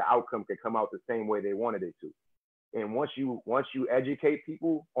that the outcome could come out the same way they wanted it to. And once you educate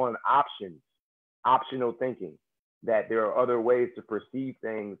people on optional thinking, that there are other ways to perceive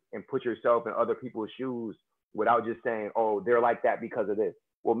things and put yourself in other people's shoes without just saying, oh, they're like that because of this.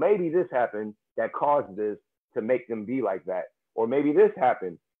 Well, maybe this happened that caused this to make them be like that. Or maybe this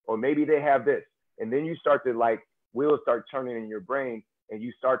happened, or maybe they have this. And then you start to, like, wheels start turning in your brain, and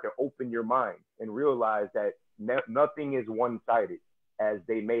you start to open your mind and realize that nothing is one-sided as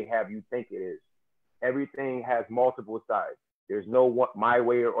they may have you think it is. Everything has multiple sides. There's no my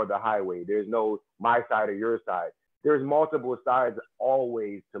way or the highway. There's no my side or your side. There's multiple sides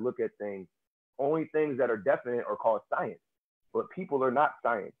always to look at things. Only things that are definite are called science, but people are not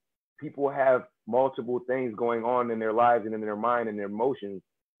science. People have multiple things going on in their lives and in their mind and their emotions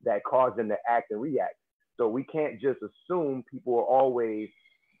that cause them to act and react. So we can't just assume people will always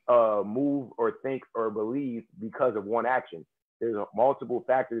move or think or believe because of one action. There's multiple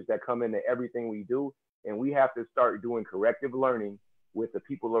factors that come into everything we do, and we have to start doing corrective learning with the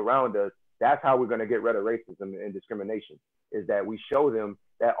people around us. That's how we're going to get rid of racism and discrimination, is that we show them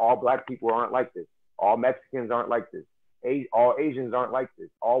that all Black people aren't like this. All Mexicans aren't like this. All Asians aren't like this.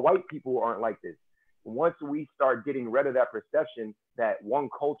 All white people aren't like this. Once we start getting rid of that perception that one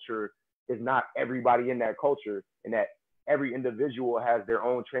culture is not everybody in that culture, and that every individual has their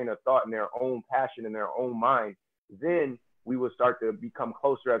own train of thought and their own passion and their own mind, then we will start to become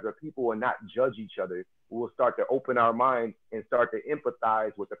closer as a people and not judge each other. We will start to open our minds and start to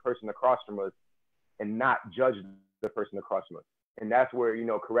empathize with the person across from us and not judge the person across from us. And that's where, you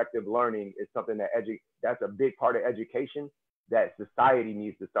know, corrective learning is something that that's a big part of education that society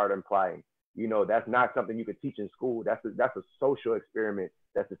needs to start implying. You know, that's not something you could teach in school. That's a social experiment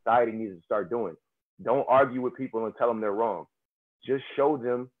that society needs to start doing. Don't argue with people and tell them they're wrong. Just show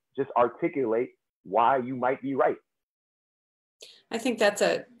them, just articulate why you might be right. I think that's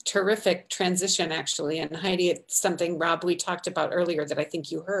a terrific transition, actually. And Heidi, it's something, Rob, we talked about earlier that I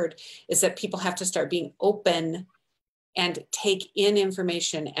think you heard, is that people have to start being open and take in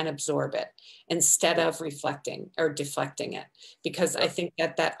information and absorb it instead of reflecting or deflecting it. Because I think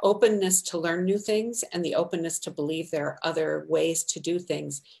that that openness to learn new things and the openness to believe there are other ways to do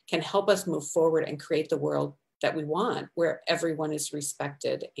things can help us move forward and create the world that we want, where everyone is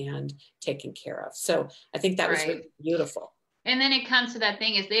respected and taken care of. So I think that was really beautiful. And then it comes to that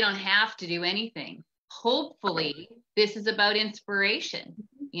thing is they don't have to do anything. Hopefully this is about inspiration.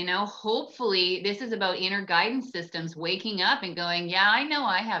 You know, hopefully this is about inner guidance systems waking up and going, yeah, I know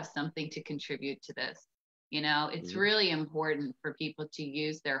I have something to contribute to this. You know, it's really important for people to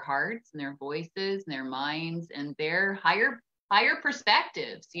use their hearts and their voices and their minds and their higher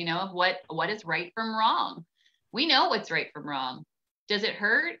perspectives, you know, of what is right from wrong. We know what's right from wrong. Does it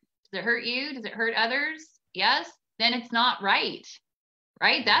hurt? Does it hurt you? Does it hurt others? Yes. Then it's not right.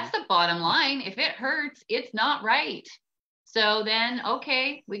 Right? That's the bottom line. If it hurts, it's not right. So then,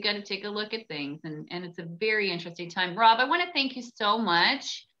 okay, we got to take a look at things. And it's a very interesting time. Rob, I want to thank you so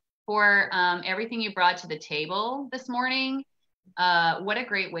much for everything you brought to the table this morning. What a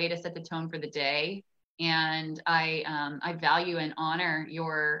great way to set the tone for the day. And I value and honor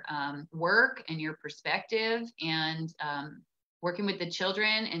your work and your perspective and working with the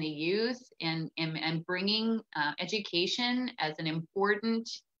children and the youth and bringing education as an important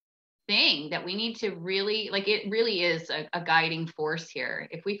thing that we need to really, like, it really is a guiding force here.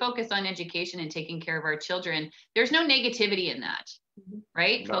 If we focus on education and taking care of our children, there's no negativity in that,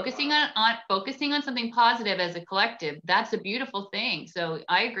 right? No. Focusing on something positive as a collective, that's a beautiful thing. So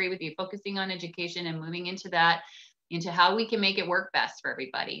I agree with you, focusing on education and moving into that, into how we can make it work best for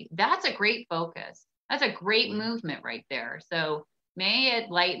everybody. That's a great focus. That's a great movement right there. So may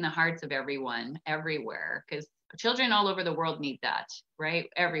it lighten the hearts of everyone, everywhere, because children all over the world need that, right?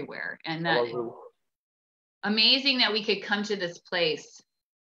 Everywhere. And that amazing that we could come to this place,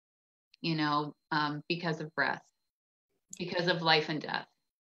 you know, because of breath, because of life and death,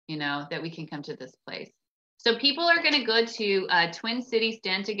 you know, that we can come to this place. So people are going to go to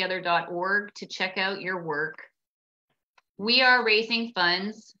TwinCitiesStandTogether.org to check out your work. We are raising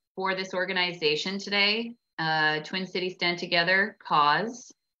funds for this organization today, Twin Cities Stand Together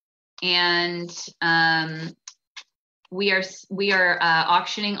cause. And we are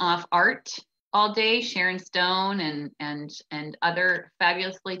auctioning off art all day. Sharon Stone and other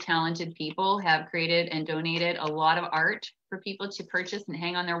fabulously talented people have created and donated a lot of art for people to purchase and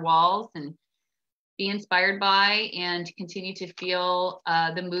hang on their walls and be inspired by and continue to feel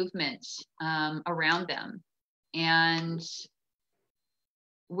the movement around them. And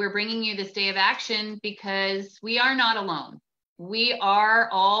we're bringing you this day of action because we are not alone. We are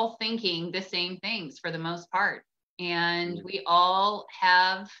all thinking the same things for the most part. And we all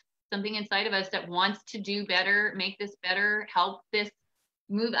have something inside of us that wants to do better, make this better, help this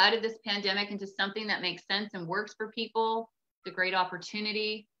move out of this pandemic into something that makes sense and works for people. It's a great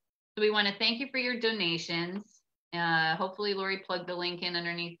opportunity. So we want to thank you for your donations. Hopefully Lori plugged the link in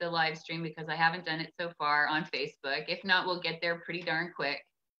underneath the live stream because I haven't done it so far on Facebook. If not, we'll get there pretty darn quick.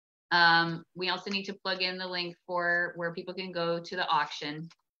 We also need to plug in the link for where people can go to the auction.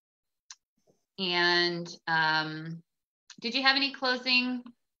 And did you have any closing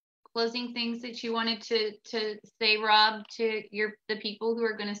things that you wanted to say, Rob, to the people who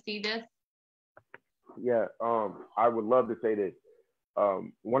are going to see this? Yeah, I would love to say this.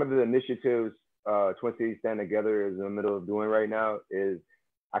 One of the initiatives Twin Cities Stand Together is in the middle of doing right now is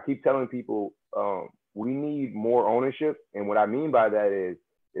I keep telling people we need more ownership. And what I mean by that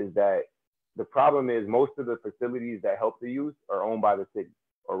is that the problem is most of the facilities that help the youth are owned by the city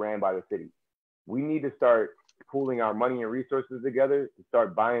or ran by the city. We need to start pooling our money and resources together to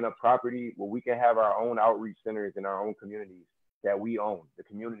start buying up property where we can have our own outreach centers in our own communities that we own, the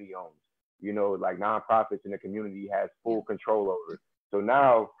community owns, you know, like nonprofits in the community has full control over. So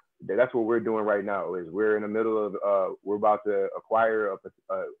now that's what we're doing right now is we're in the middle of, we're about to acquire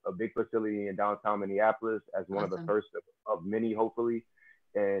a big facility in downtown Minneapolis as one of the first of many, hopefully.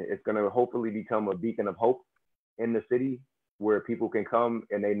 And it's going to hopefully become a beacon of hope in the city where people can come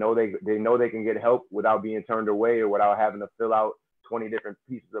and they know they can get help without being turned away or without having to fill out 20 different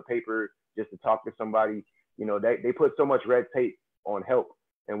pieces of paper just to talk to somebody. You know, they put so much red tape on help,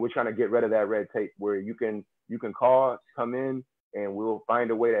 and we're trying to get rid of that red tape where you can call, come in, and we'll find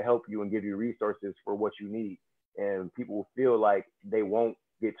a way to help you and give you resources for what you need. and people feel like they won't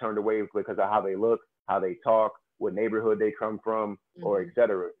get turned away because of how they look, how they talk, what neighborhood they come from, or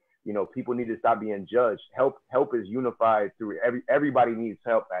etc. You know, people need to stop being judged. Help is unified through everybody needs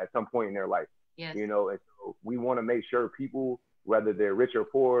help at some point in their life. Yes. You know, and so we want to make sure people, whether they're rich or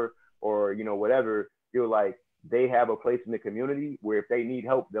poor or, you know, whatever, feel like they have a place in the community where if they need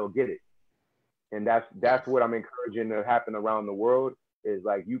help, they'll get it. And that's what I'm encouraging to happen around the world, is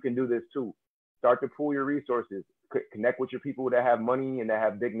like, you can do this too. Start to pool your resources, connect with your people that have money and that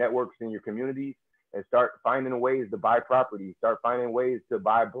have big networks in your community, and start finding ways to buy property, start finding ways to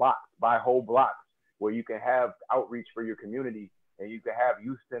buy blocks, buy whole blocks where you can have outreach for your community, and you can have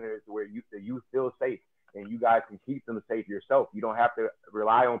youth centers where the youth feel safe and you guys can keep them safe yourself. You don't have to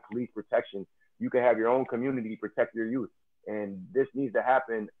rely on police protection. You can have your own community protect your youth. And this needs to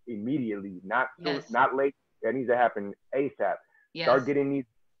happen immediately, not late. That needs to happen ASAP. Yes. Start getting these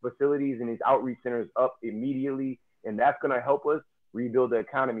facilities and these outreach centers up immediately, and that's going to help us rebuild the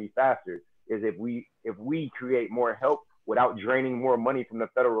economy faster. Is if we create more help without draining more money from the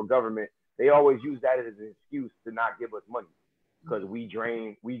federal government. They always use that as an excuse to not give us money, because we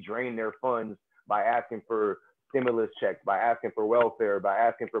drain their funds by asking for stimulus checks, by asking for welfare, by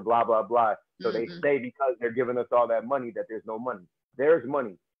asking for blah blah blah. So they say because they're giving us all that money that there's no money. There's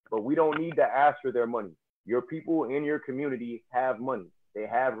money, but we don't need to ask for their money. Your people in your community have money. They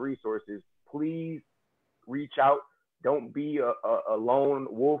have resources. Please reach out. Don't be a lone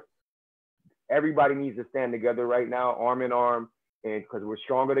wolf. Everybody needs to stand together right now, arm in arm, and because we're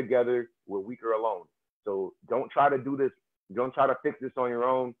stronger together, we're weaker alone. So don't try to do this. Don't try to fix this on your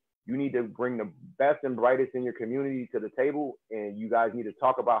own. You need to bring the best and brightest in your community to the table, and you guys need to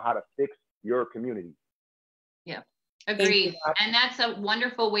talk about how to fix your community. Yeah, agreed. And that's a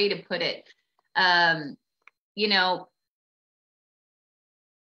wonderful way to put it. You know,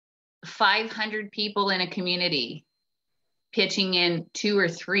 500 people in a community pitching in $2 or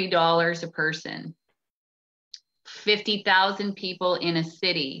 $3 a person, 50,000 people in a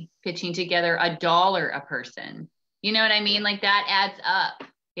city pitching together $1 a person. You know what I mean? Like, that adds up.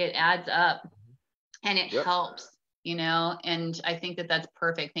 It adds up, and it helps, you know, and I think that that's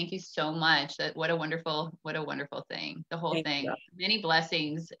perfect. Thank you so much. What a wonderful thing, the whole thing. Many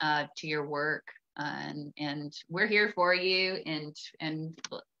blessings to your work, and we're here for you, and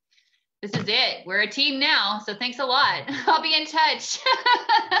this is it. We're a team now, so thanks a lot. I'll be in touch.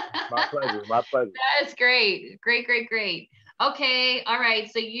 My pleasure. That's great. Okay, all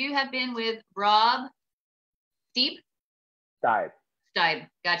right, so you have been with Rob Steib,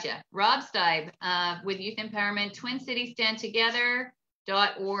 gotcha. Rob Steib with Youth Empowerment,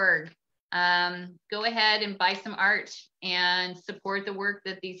 TwinCitiesStandTogether.org. Go ahead and buy some art and support the work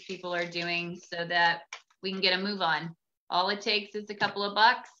that these people are doing so that we can get a move on. All it takes is a couple of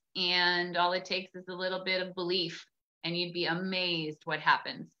bucks, and all it takes is a little bit of belief, and you'd be amazed what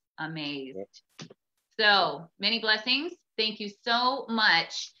happens. Amazed. So many blessings. Thank you so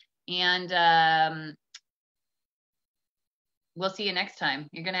much. And we'll see you next time.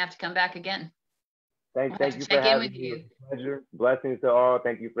 You're going to have to come back again. Thank you for having me. It was a pleasure. Blessings to all.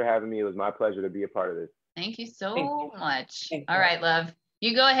 Thank you for having me. It was my pleasure to be a part of this. Thank you so much. All right, love.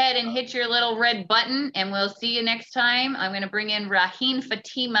 You go ahead and hit your little red button, and we'll see you next time. I'm going to bring in Raheen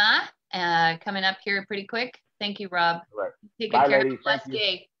Fatima coming up here pretty quick. Thank you, Rob. All right. Take good care. Have a blessed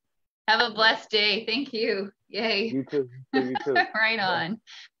day. Have a blessed day. Thank you. Yay. You too. You too. Right on.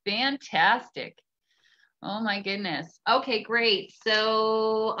 Fantastic. Oh my goodness. Okay, great.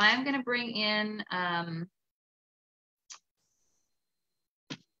 So I'm going to bring in,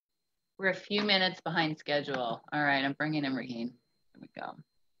 we're a few minutes behind schedule. All right, I'm bringing in Raheen. Here we go.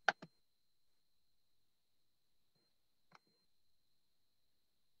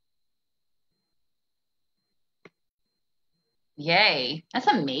 Yay. That's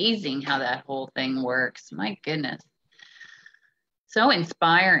amazing how that whole thing works. My goodness. So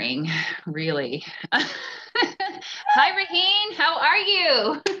inspiring, really. Hi, Raheen. How are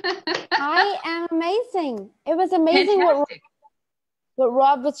you? I am amazing. It was amazing what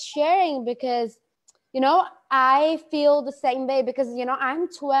Rob was sharing, because, you know, I feel the same way, because, you know, I'm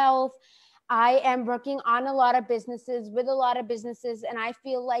 12. I am working on a lot of businesses, with a lot of businesses. And I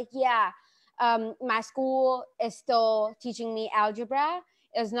feel like, my school is still teaching me algebra.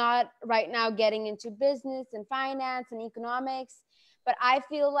 It's not right now getting into business and finance and economics. But I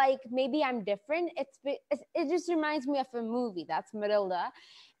feel like maybe I'm different. It just reminds me of a movie, that's Matilda,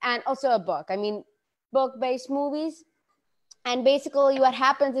 and also a book. I mean, book-based movies. And basically what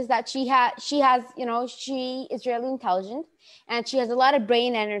happens is that she has, you know, she is really intelligent, and she has a lot of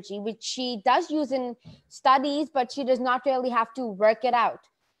brain energy, which she does use in studies, but she does not really have to work it out.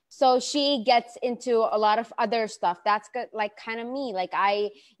 So she gets into a lot of other stuff. That's like kind of me. Like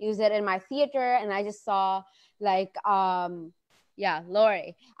I use it in my theater, and I just saw like, Lori.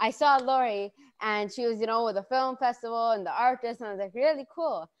 I saw Lori, and she was, with the film festival and the artist, and I was like, really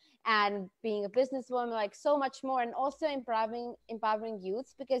cool. And being a businesswoman, like so much more, and also empowering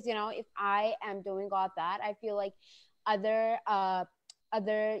youths, because, if I am doing all that, I feel like other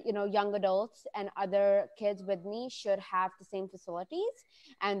young adults and other kids with me should have the same facilities,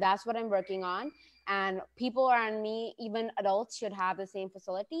 and that's what I'm working on. And people around me, even adults, should have the same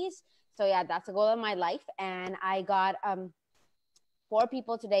facilities. So yeah, that's a goal of my life. And I got 4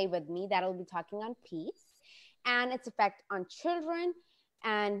 people today with me that'll be talking on peace and its effect on children.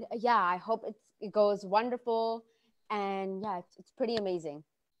 And yeah, I hope it goes wonderful. And yeah, it's pretty amazing.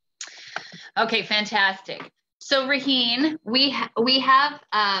 Okay, fantastic. So Raheen, we have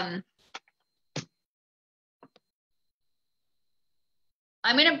I'm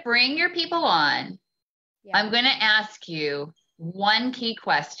going to bring your people on. Yeah. I'm going to ask you one key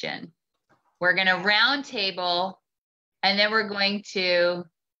question. We're going to round table, and then we're going to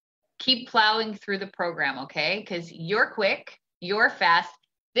keep plowing through the program, okay? Because you're quick, you're fast.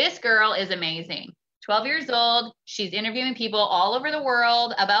 This girl is amazing. 12 years old. She's interviewing people all over the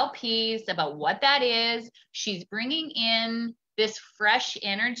world about peace, about what that is. She's bringing in this fresh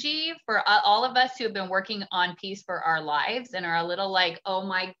energy for all of us who have been working on peace for our lives and are a little like, oh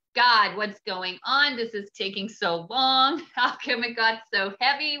my God, what's going on? This is taking so long. How come it got so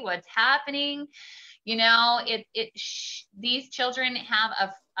heavy? What's happening? These children have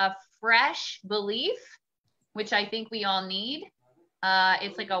a fresh belief, which I think we all need.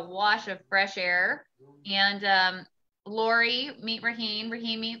 It's like a wash of fresh air. And Lori, meet Raheen,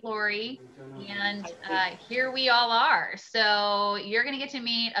 Raheen, meet Lori. And here we all are. So you're going to get to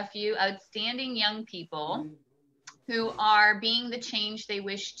meet a few outstanding young people who are being the change they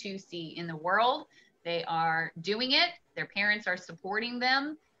wish to see in the world. They are doing it. Their parents are supporting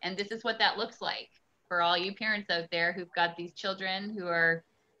them. And this is what that looks like for all you parents out there who've got these children who are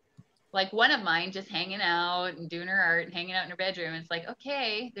like one of mine, just hanging out and doing her art and hanging out in her bedroom. It's like,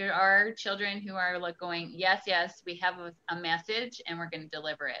 okay, there are children who are like going, yes, we have a message and we're going to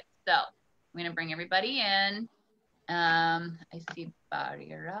deliver it. So I'm going to bring everybody in. I see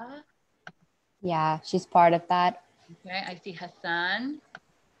Barira. Yeah, she's part of that. Okay, I see Hassan.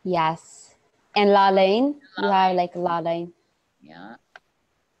 Yes. And Lalaine. You have like Lalaine. Yeah.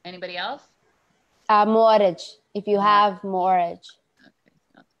 Anybody else? Morage. If you have Morage. Okay,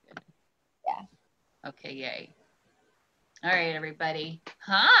 that's good. Yeah. Okay, yay. All right, everybody.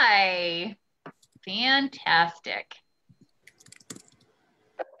 Hi. Fantastic.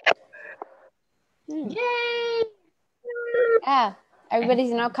 Yay. Yeah.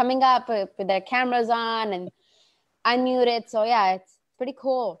 Everybody's coming up with their cameras on and unmuted. So yeah, it's pretty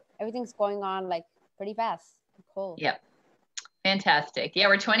cool. Everything's going on like pretty fast. Cool. Yep. Fantastic. Yeah,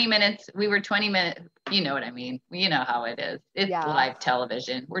 we're 20 minutes. We were 20 minutes. You know what I mean. You know how it is. It's live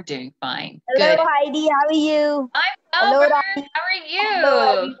television. We're doing fine. Hello, good. Heidi. How are you? I'm well. How are you?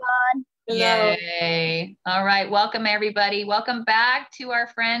 Hello, everyone. Hello. Yay. All right. Welcome, everybody. Welcome back to our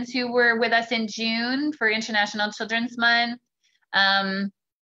friends who were with us in June for International Children's Month. And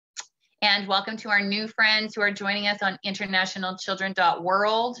welcome to our new friends who are joining us on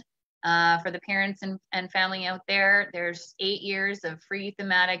internationalchildren.world. For the parents and family out there, there's 8 years of free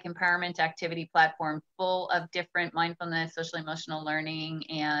thematic empowerment activity platform full of different mindfulness, social emotional learning,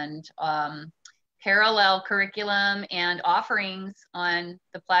 and parallel curriculum and offerings on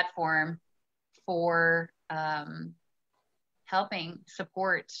the platform for helping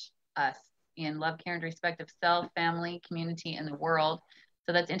support us in love, care, and respect of self, family, community, and the world.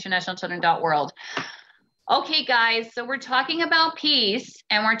 So that's internationalchildren.world. Okay, guys, so we're talking about peace,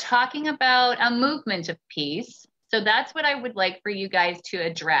 and we're talking about a movement of peace. So that's what I would like for you guys to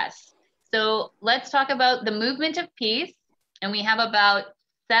address. So let's talk about the movement of peace, and we have about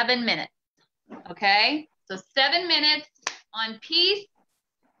 7 minutes, okay? So 7 minutes on peace,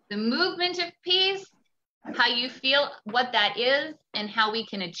 the movement of peace, how you feel, what that is, and how we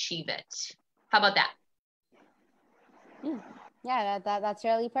can achieve it. How about that? Yeah, that's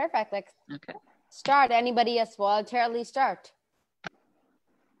really perfect. Like, okay. Start. Anybody else voluntarily start?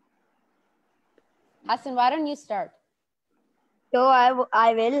 Hassan, why don't you start? So I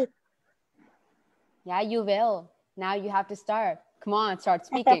will. Yeah, you will. Now you have to start. Come on, start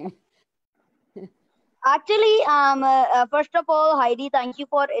speaking. Actually, first of all, Heidi, thank you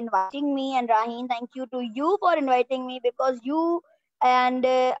for inviting me, and Raheen, thank you to you for inviting me, because you and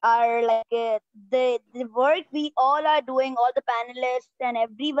are like the work we all are doing, all the panelists and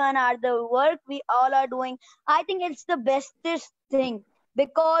everyone are the work we all are doing. I think it's the bestest thing.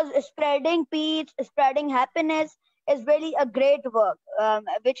 because spreading peace, spreading happiness is really a great work,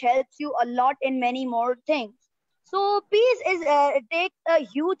 which helps you a lot in many more things. So peace is takes a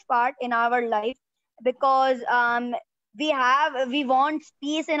huge part in our life, because we want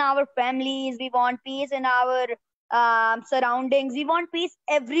peace in our families, we want peace in our surroundings, we want peace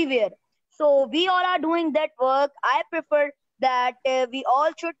everywhere. So we all are doing that work. I prefer that we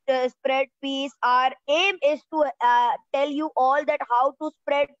all should spread peace. Our aim is to tell you all that how to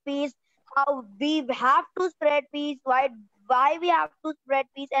spread peace, how we have to spread peace, why we have to spread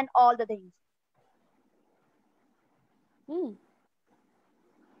peace, and all the things.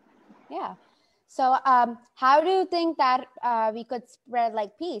 Yeah. So how do you think that we could spread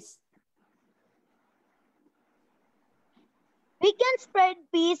like peace? We can spread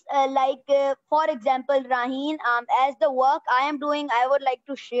peace for example, Raheen, as the work I am doing, I would like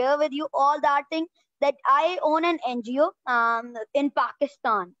to share with you all that thing, that I own an NGO in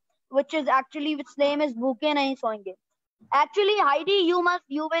Pakistan, which name is Bhuke Nahi Soenge. Actually, Heidi, you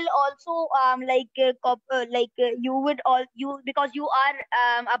will also because you are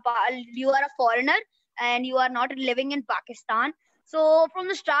a foreigner and you are not living in Pakistan. So from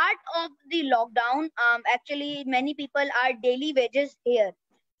the start of the lockdown, actually many people are daily wages here.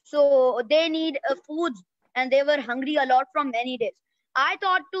 So they need foods, and they were hungry a lot from many days. I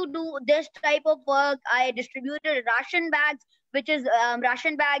thought to do this type of work. I distributed ration bags, which is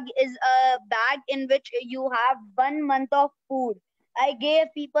ration bag is a bag in which you have 1 month of food. I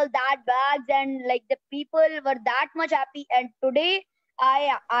gave people that bags, and like the people were that much happy. And today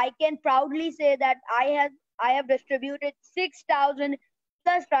I can proudly say that I have distributed 6,000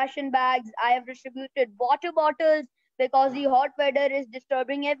 plus ration bags. I have distributed water bottles because the hot weather is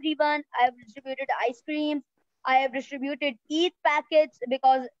disturbing everyone. I have distributed ice creams. I have distributed Eid packets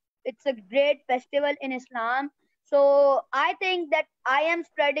because it's a great festival in Islam. So I think that I am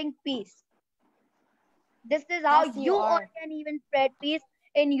spreading peace. This is how Yes, you all can even spread peace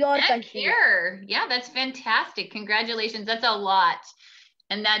in your country. Here. Yeah, that's fantastic. Congratulations. That's a lot.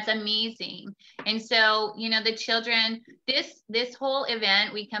 And that's amazing. And so, you know, the children, this whole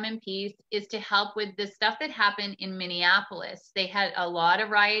event, We Come in Peace, is to help with the stuff that happened in Minneapolis. They had a lot of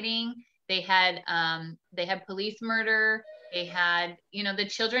rioting. They had police murder. They had, you know, the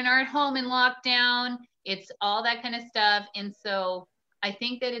children are at home in lockdown. It's all that kind of stuff. And so I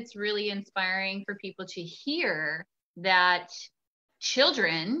think that it's really inspiring for people to hear that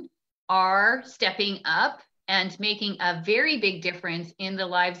children are stepping up and making a very big difference in the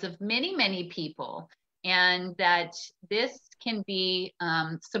lives of many, many people. And that this can be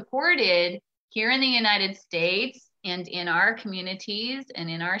supported here in the United States and in our communities and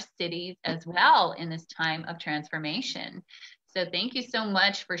in our cities as well in this time of transformation. So thank you so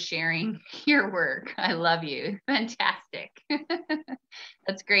much for sharing your work. I love you. Fantastic.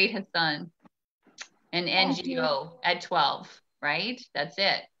 That's great, Hassan. An NGO at 12, right? That's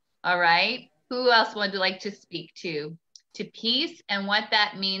it. All right. Who else would like to speak to peace and what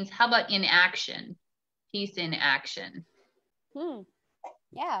that means? How about in action? Peace in action.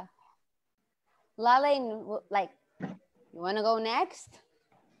 Yeah. Lale, like, you want to go next?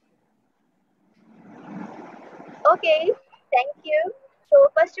 Okay, thank you. So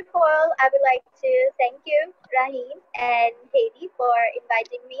first of all, I would like to thank you, Raheen and Heidi, for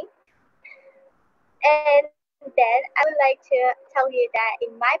inviting me. And then I would like to tell you that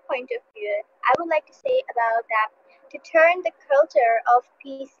in my point of view, I would like to say about that to turn the culture of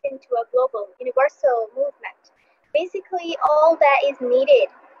peace into a global, universal movement. Basically, all that is needed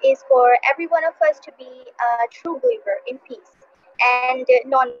is for every one of us to be a true believer in peace and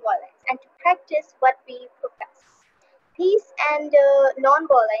non-violence, and to practice what we profess. Peace and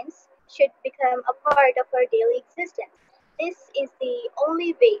non-violence should become a part of our daily existence. This is the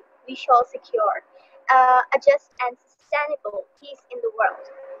only way we shall secure a just and sustainable peace in the world.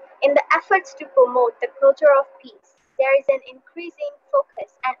 In the efforts to promote the culture of peace, there is an increasing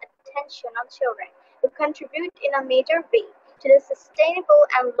focus and attention on children who contribute in a major way to the sustainable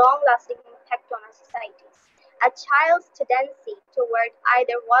and long-lasting impact on our societies. A child's tendency toward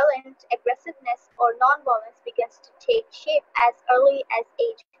either violent aggressiveness or non-violence begins to take shape as early as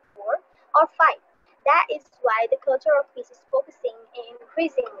age 4 or 5. That is why the culture of peace is focusing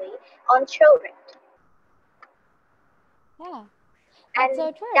increasingly on children. Yeah, and so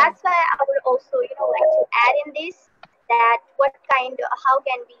true. That's why I would also, like to add in this that how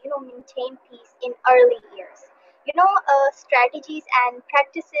can we, maintain peace in early years. Strategies and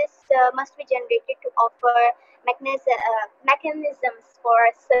practices must be generated to offer mechanisms for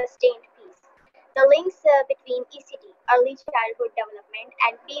sustained peace. The links between ECD, early childhood development,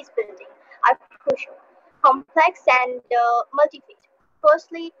 and peace building are crucial, complex, and multifaceted.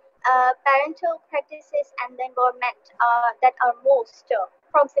 Firstly, parental practices and the environment that are most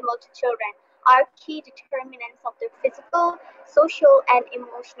proximal to children are key determinants of their physical, social, and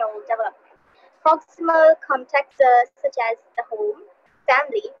emotional development. Proximal contexts such as the home,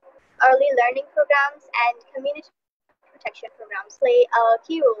 family, early learning programs, and community protection programs play a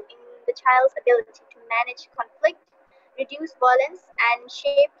key role in the child's ability to manage conflict, reduce violence, and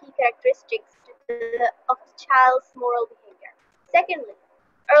shape key characteristics of the child's moral behavior. Secondly,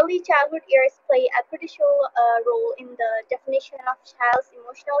 early childhood years play a crucial role in the definition of child's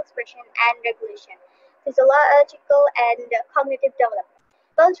emotional expression and regulation, physiological and cognitive development.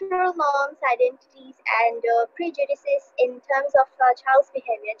 Cultural norms, identities, and prejudices in terms of a child's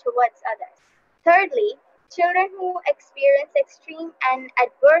behavior towards others. Thirdly, children who experience extreme and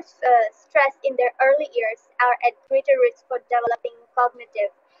adverse stress in their early years are at greater risk for developing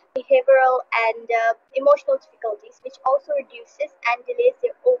cognitive, behavioral, and emotional difficulties, which also reduces and delays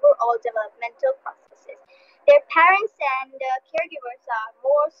their overall developmental processes. Their parents and caregivers are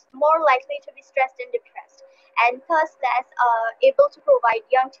more likely to be stressed and depressed, and thus less able to provide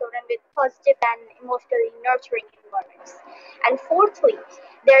young children with positive and emotionally nurturing environments. And fourthly,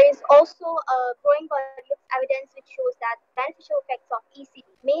 there is also a growing body of evidence which shows that beneficial effects of ECD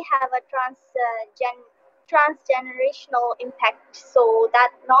may have a transgenerational impact, so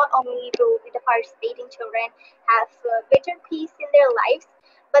that not only will the participating children have better peace in their lives,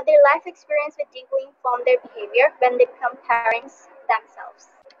 but their life experience will deeply inform their behavior when they become parents themselves.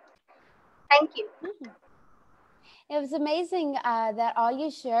 Thank you. It was amazing that all you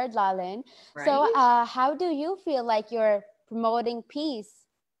shared, Lalin. Right? So how do you feel like you're promoting peace?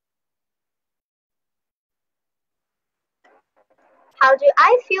 How do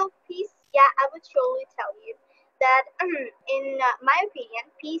I feel peace? Yeah, I would surely tell you that, in my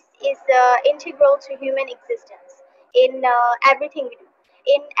opinion, peace is integral to human existence in everything we do,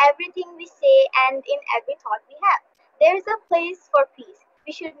 in everything we say, and in every thought we have. There is a place for peace.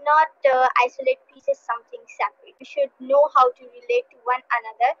 We should not isolate peace as something separate. We should know how to relate to one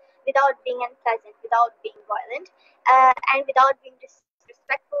another without being unpleasant, without being violent, and without being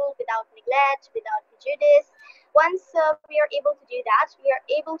disrespectful, without neglect, without prejudice. Once we are able to do that, we are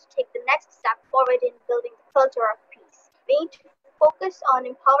able to take the next step forward in building the culture of peace. We need to focus on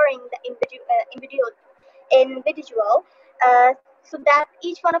empowering the individual so that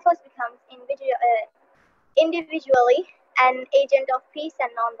each one of us becomes individually an agent of peace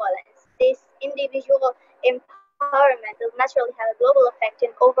and nonviolence. This individual empowerment will naturally have a global effect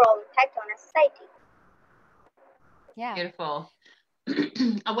and overall impact on a society. Yeah. Beautiful.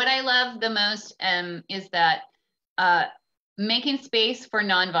 What I love the most is that uh, making space for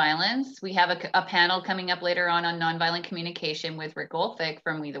nonviolence. We have a panel coming up later on nonviolent communication with Rick Golfick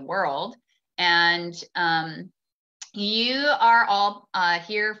from We the World. And you are all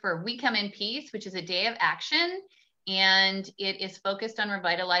here for We Come in Peace, which is a day of action. And it is focused on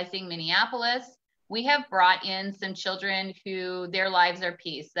revitalizing Minneapolis. We have brought in some children who their lives are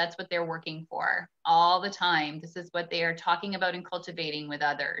peace. That's what they're working for all the time. This is what they are talking about and cultivating with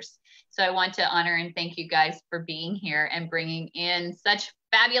others. So I want to honor and thank you guys for being here and bringing in such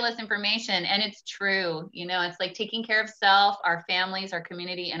fabulous information. And it's true, you know, it's like taking care of self, our families, our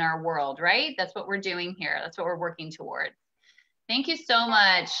community, and our world, right? That's what we're doing here. That's what we're working towards. Thank you so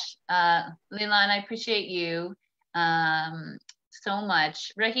much, Leland. I appreciate you so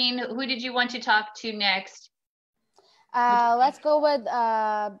much. Raheen, who did you want to talk to next? Let's go with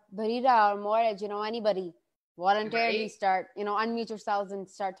Barira or Moraj, you know, anybody. Voluntarily start, you know, unmute yourselves and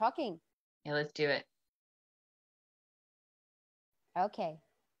start talking. Yeah, let's do it. Okay.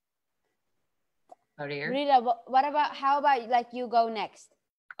 Barira, how about like you go next?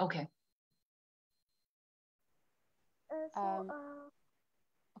 Okay. Okay.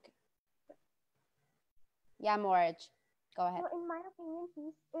 Yeah, Moraj, go ahead. So in my opinion,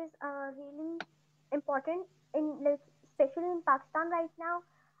 peace is really important especially in Pakistan right now,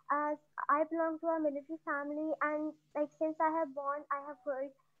 as I belong to a military family, and like since I have born, I have heard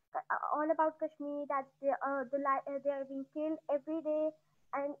all about Kashmir, that they are being killed every day,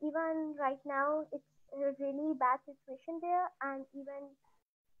 and even right now it's a really bad situation there, and even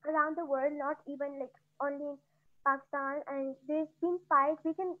around the world, not even like only in Pakistan, and there's been fight.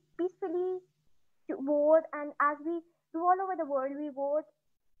 We can peacefully vote, and as we do all over the world, we vote,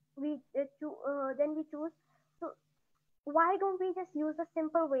 then we choose. So why don't we just use a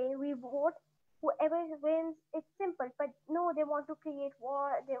simple way? We vote, whoever wins, it's simple. But no, they want to create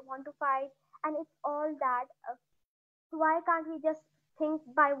war, they want to fight, and it's all that. Why can't we just think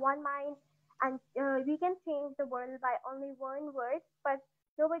by one mind, and we can change the world by only one word? But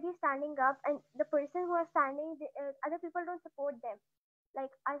nobody's standing up, and the person who are standing, other people don't support them.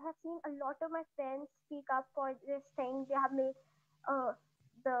 Like I have seen a lot of my friends speak up for this thing. They have made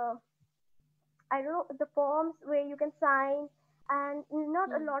the I don't know the forms where you can sign, and not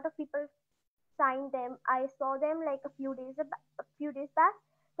a lot of people sign them. I saw them like a few days back.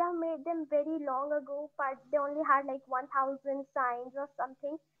 They have made them very long ago, but they only had like 1,000 signs or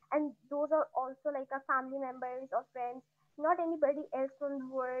something. And those are also like our family members or friends, not anybody else from the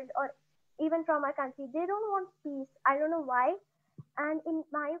world or even from our country. They don't want peace. I don't know why. And in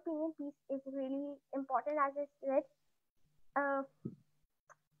my opinion, peace is really important, as I said. Uh,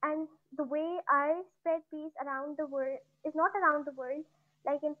 and the way I spread peace around the world is not around the world.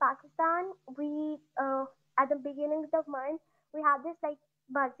 Like in Pakistan, we at the beginning of the month we have this like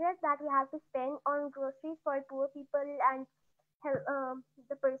budget that we have to spend on groceries for poor people and help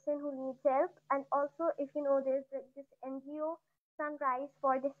the person who needs help. And also, if you know, there's this NGO Sunrise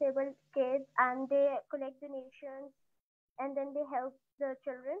for disabled kids, and they collect donations and then they help the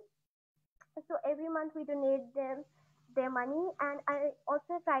children. So every month we donate them their money, and I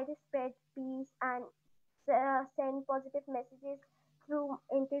also try to spread peace and send positive messages through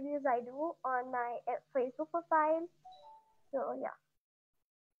interviews I do on my Facebook profile. So yeah.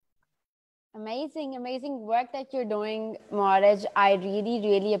 Amazing, amazing work that you're doing, Maraj. I really,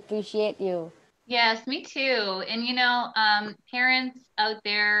 really appreciate you. Yes, me too. And you know, parents out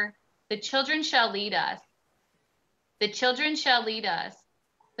there, the children shall lead us. The children shall lead us.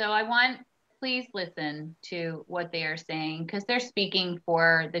 So I want, please listen to what they are saying, because they're speaking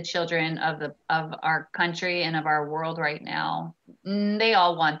for the children of our country and of our world right now. They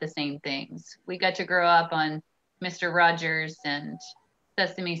all want the same things. We got to grow up on Mr. Rogers and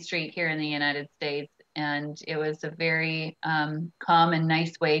Sesame Street here in the United States, and it was a very calm and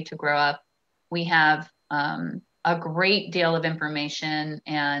nice way to grow up. We have a great deal of information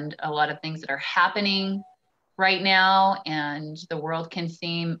and a lot of things that are happening right now, and the world can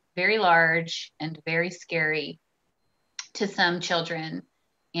seem very large and very scary to some children.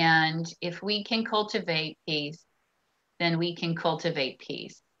 And if we can cultivate peace, then we can cultivate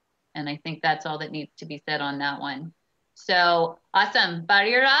peace. And I think that's all that needs to be said on that one. So awesome.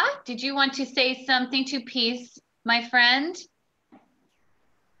 Barira, did you want to say something to peace, my friend?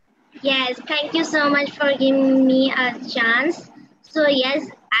 Yes, thank you so much for giving me a chance. So yes,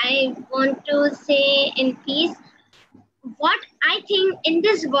 I want to say in peace, what I think in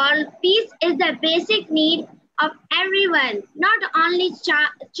this world, peace is the basic need of everyone, not only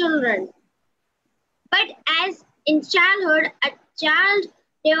children. But as in childhood, a child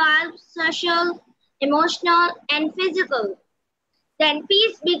develops social, emotional, and physical. Then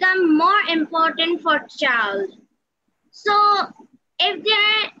peace becomes more important for child. So if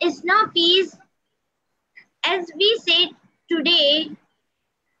there is no peace, as we say today,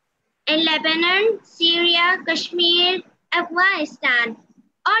 in Lebanon, Syria, Kashmir, Afghanistan,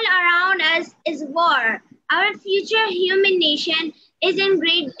 all around us is war. Our future human nation is in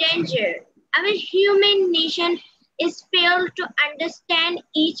great danger. Our human nation is failed to understand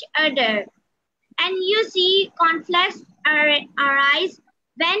each other. And you see conflicts arise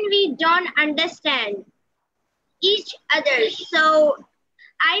when we don't understand each other. So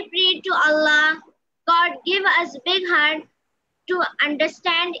I pray to Allah, God give us big heart to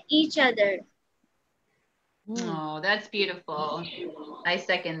understand each other. Oh, that's beautiful. I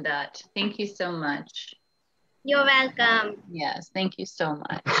second that. Thank you so much. You're welcome. Yes, thank you so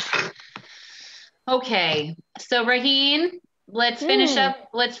much. Okay, so Raheen, let's finish up.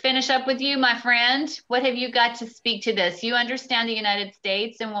 Let's finish up with you, my friend. What have you got to speak to this? You understand the United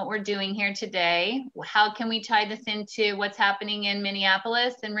States and what we're doing here today. How can we tie this into what's happening in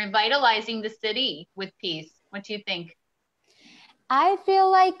Minneapolis and revitalizing the city with peace? What do you think? I feel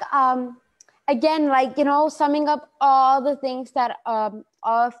like, again, like, you know, summing up all the things that all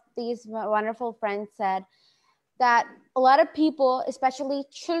of these wonderful friends said, that a lot of people, especially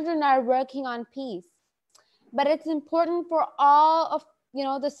children, are working on peace. But it's important for all of, you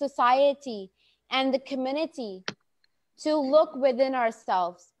know, the society and the community to look within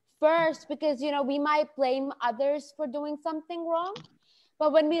ourselves first, because, you know, we might blame others for doing something wrong.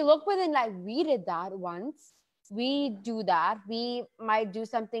 But when we look within, like, we did that once, we do that, we might do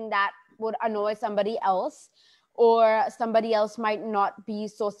something that would annoy somebody else, or somebody else might not be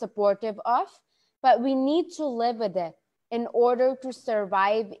so supportive of, but we need to live with it in order to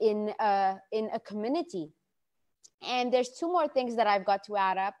survive in a community. And there's two more things that I've got to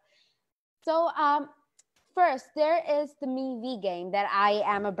add up. So first, there is the Me game that I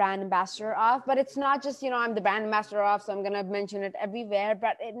am a brand ambassador of, but it's not just, you know, I'm the brand ambassador of, so I'm going to mention it everywhere,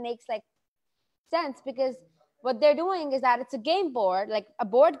 but it makes like sense, because what they're doing is that it's a game board, like a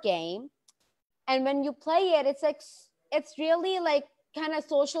board game. And when you play it, it's like, it's really like kind of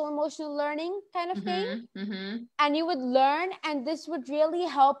social emotional learning kind of thing. Mm-hmm. And you would learn, and this would really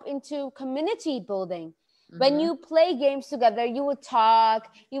help into community building. When you play games together, you would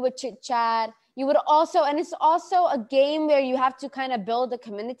talk, you would chit chat, you would also, and it's also a game where you have to kind of build a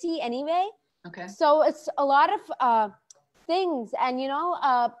community anyway. Okay. So it's a lot of things, and you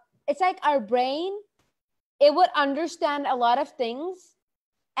know, it's like our brain, it would understand a lot of things.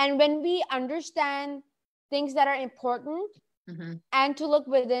 And when we understand things that are important and to look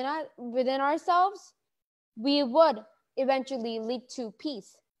within ourselves, we would eventually lead to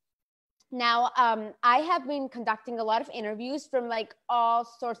peace. Now, I have been conducting a lot of interviews from like all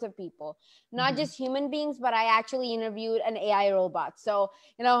sorts of people, not just human beings, but I actually interviewed an AI robot. So,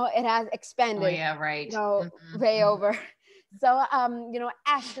 you know, it has expanded. Oh, yeah, right. You know, way over. So, you know,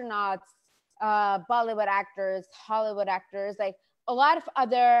 astronauts, Bollywood actors, Hollywood actors, like a lot of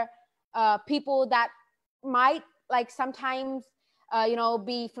other people that might like sometimes, you know,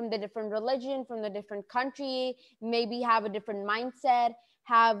 be from the different religion, from the different country, maybe have a different mindset,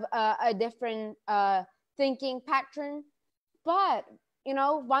 have a different thinking pattern. But, you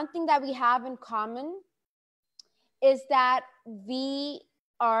know, one thing that we have in common is that we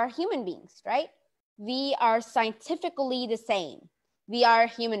are human beings, right? We are scientifically the same. We are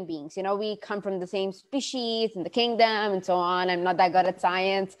human beings. You know, we come from the same species in the kingdom and so on. I'm not that good at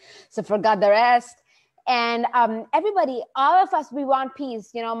science, so forgot the rest. And everybody, all of us, we want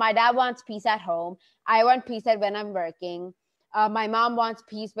peace. You know, my dad wants peace at home. I want peace when I'm working. My mom wants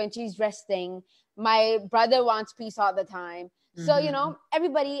peace when she's resting. My brother wants peace all the time. So, you know,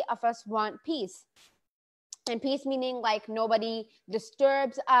 everybody of us want peace. And peace meaning like nobody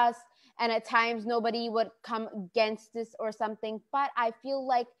disturbs us. And at times nobody would come against this or something. But I feel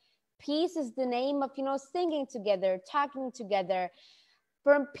like peace is the name of, you know, singing together, talking together,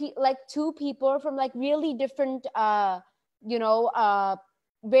 from like two people from like really different, you know,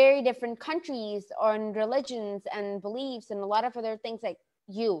 very different countries or religions and beliefs and a lot of other things. Like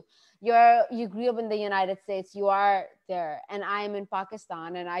you grew up in the United States, you are there, and I'm in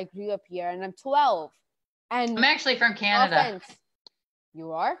Pakistan, and I grew up here, and I'm 12. And I'm actually from Canada. No offense.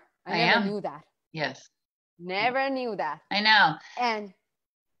 You are? I never knew that. Yes. Never knew that. I know. And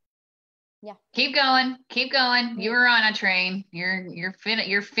yeah. Keep going. Keep going. You were on a train. You're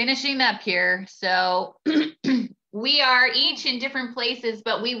finishing up here. So we are each in different places,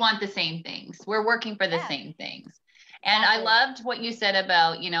 but we want the same things. We're working for the same things. And I loved what you said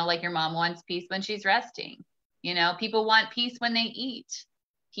about, you know, like your mom wants peace when she's resting. You know, people want peace when they eat.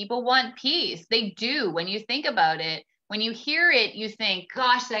 People want peace. They do. When you think about it, when you hear it, you think,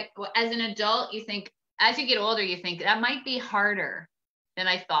 gosh, that as an adult, you think, as you get older, you think that might be harder than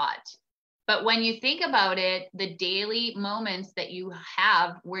I thought. But when you think about it, the daily moments that you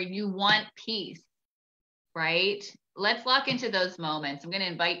have where you want peace, right? Let's lock into those moments. I'm going to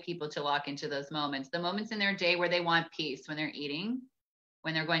invite people to lock into those moments. The moments in their day where they want peace, when they're eating,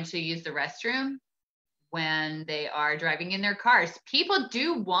 when they're going to use the restroom, when they are driving in their cars. People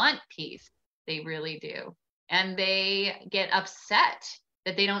do want peace. They really do. And they get upset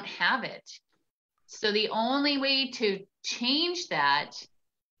that they don't have it. So the only way to change that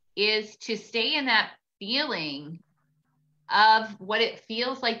is to stay in that feeling of what it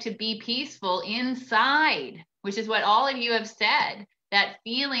feels like to be peaceful inside, which is what all of you have said, that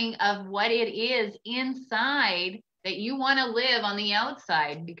feeling of what it is inside that you want to live on the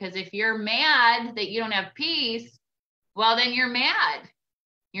outside. Because if you're mad that you don't have peace, well, then you're mad.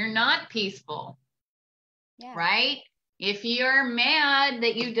 You're not peaceful. Yeah. Right? If you're mad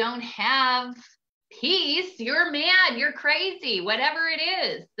that you don't have peace, you're mad, you're crazy, whatever it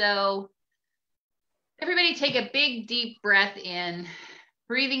is. So everybody take a big, deep breath in,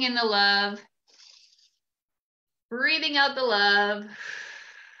 breathing in the love, breathing out the love.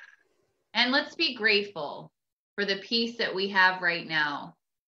 And let's be grateful for the peace that we have right now,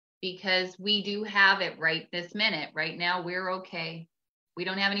 because we do have it right this minute. Right now, we're okay. We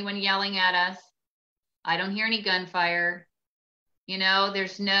don't have anyone yelling at us. I don't hear any gunfire. You know,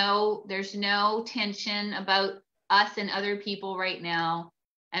 there's no tension about us and other people right now.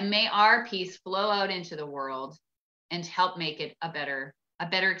 And may our peace flow out into the world and help make it a better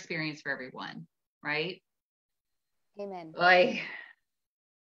experience for everyone, right? Amen. Boy,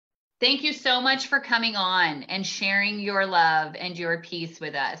 thank you so much for coming on and sharing your love and your peace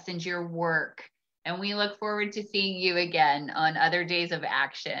with us and your work. And we look forward to seeing you again on other days of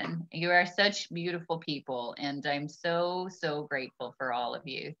action. You are such beautiful people, and I'm so, so grateful for all of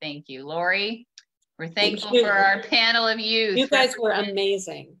you. Thank you. Lori, we're thankful for our panel of youth. You guys were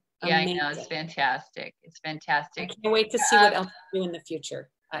amazing. Yeah, amazing. I know. It's fantastic. It's fantastic. I can't wait to see what else you do in the future.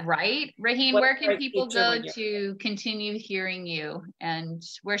 right? Raheen, What a where can great people teacher go when you're- to continue hearing you? And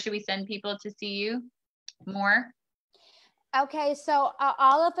where should we send people to see you more? Okay, so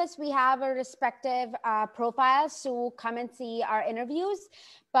all of us, we have our respective profiles to come and see our interviews,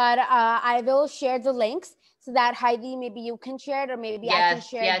 but I will share the links so that Heidi, maybe you can share it, or maybe I can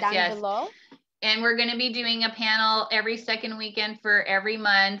share it down below. And we're going to be doing a panel every second weekend for every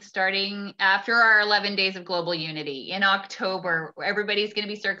month, starting after our 11 days of global unity in October. Everybody's going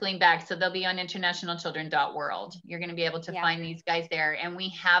to be circling back. So they'll be on internationalchildren.world. You're going to be able to find these guys there. And we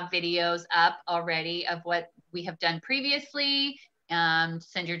have videos up already of what we have done previously.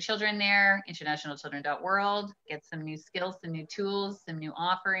 Send your children there, internationalchildren.world. Get some new skills, some new tools, some new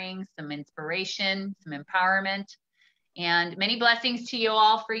offerings, some inspiration, some empowerment. And many blessings to you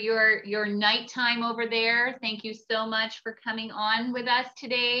all for your nighttime over there. Thank you so much for coming on with us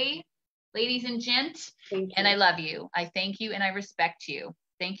today, ladies and gents. And I love you. I thank you and I respect you.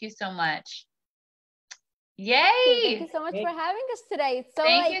 Thank you so much. Yay! Thank you so much for having us today. It's so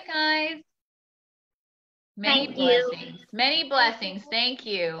Thank you, guys. Many Thank blessings. Many blessings. Thank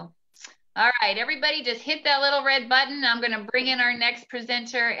you. All right, everybody just hit that little red button. I'm going to bring in our next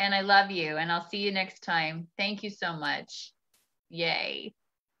presenter, and I love you, and I'll see you next time. Thank you so much. Yay.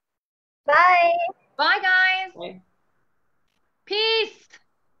 Bye. Bye, guys. Bye. Peace.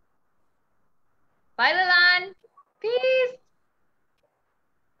 Bye, Lilan. Peace.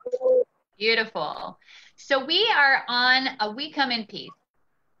 Beautiful. So we are on a We Come in Peace,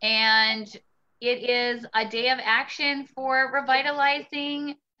 and it is a day of action for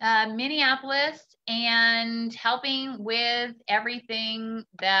revitalizing Minneapolis and helping with everything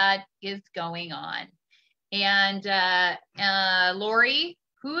that is going on. And Lori,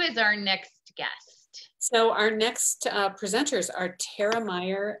 who is our next guest? So our next presenters are Tara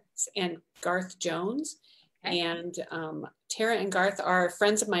Myers and Garth Jones. Okay. And Tara and Garth are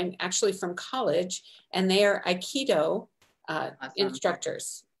friends of mine actually from college, and they are Aikido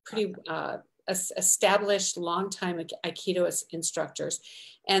instructors, pretty established long-time Aikido instructors.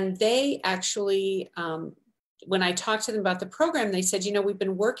 And they actually, when I talked to them about the program, they said, you know, we've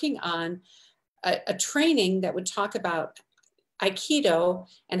been working on a training that would talk about Aikido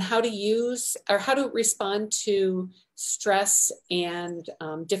and how to use or how to respond to stress and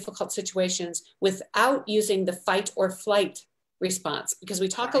difficult situations without using the fight or flight response. Because we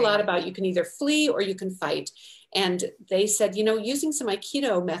talk a lot about you can either flee or you can fight. And they said, you know, using some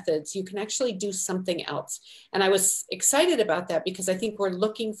Aikido methods, you can actually do something else. And I was excited about that because I think we're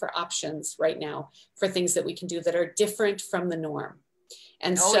looking for options right now for things that we can do that are different from the norm.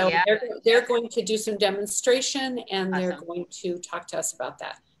 And they're going to do some demonstration and they're going to talk to us about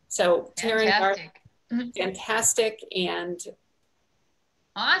that. So Tara and Garth, fantastic and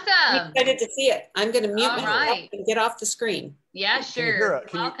awesome. I'm excited to see it. I'm going to mute myself and get off the screen. Yeah, sure.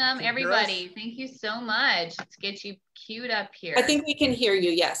 Welcome, everybody. Thank you so much. Let's get you queued up here. I think we can hear you,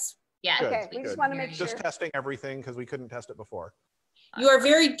 yes. Yeah. Okay, we just want to make sure. Just testing everything because we couldn't test it before. You are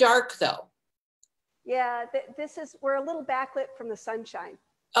very dark, though. Yeah, we're a little backlit from the sunshine.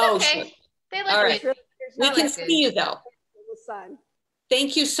 Oh, okay. Sure. They look all right. Good. We can see you, though. The sun.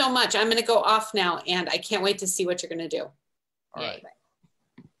 Thank you so much. I'm going to go off now, and I can't wait to see what you're going to do. All right.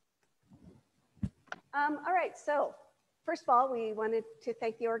 All right, so first of all, we wanted to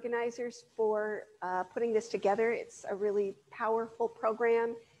thank the organizers for putting this together. It's a really powerful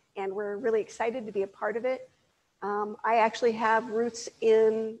program, and we're really excited to be a part of it. I actually have roots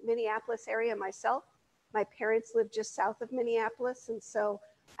in Minneapolis area myself. My parents live just south of Minneapolis, and so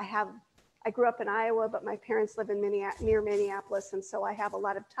I grew up in Iowa, but my parents live in near Minneapolis, and so I have a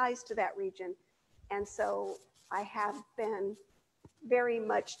lot of ties to that region. And so I have been very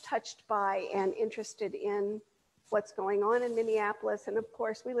much touched by and interested in what's going on in Minneapolis. And of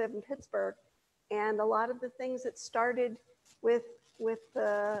course, we live in Pittsburgh, and a lot of the things that started with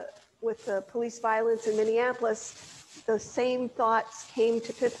the police violence in Minneapolis, the same thoughts came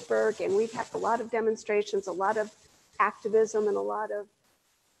to Pittsburgh, and we've had a lot of demonstrations, a lot of activism, and a lot of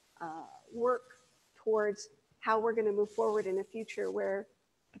work towards how we're going to move forward in a future where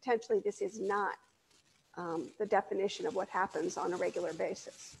potentially this is not the definition of what happens on a regular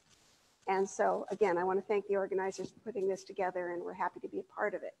basis. And so again, I want to thank the organizers for putting this together, and we're happy to be a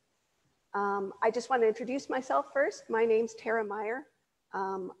part of it. I just want to introduce myself first. My name's Tara Meyer.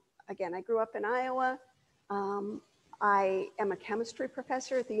 Again, I grew up in Iowa. I am a chemistry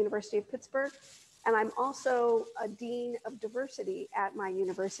professor at the University of Pittsburgh, and I'm also a dean of diversity at my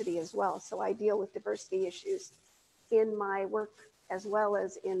university as well. So I deal with diversity issues in my work as well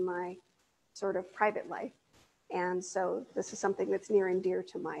as in my sort of private life. And so this is something that's near and dear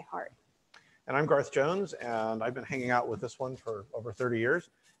to my heart. And I'm Garth Jones, and I've been hanging out with this one for over 30 years.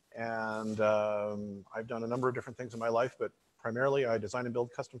 And I've done a number of different things in my life, but primarily I design and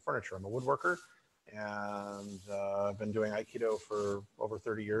build custom furniture. I'm a woodworker, and I've been doing Aikido for over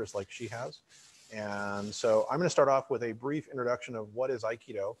 30 years like she has. And so I'm going to start off with a brief introduction of what is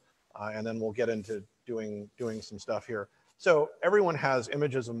Aikido, and then we'll get into doing some stuff here. So everyone has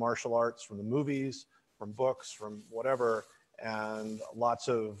images of martial arts from the movies, from books, from whatever, and lots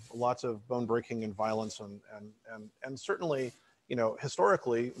of bone breaking and violence, and certainly, you know,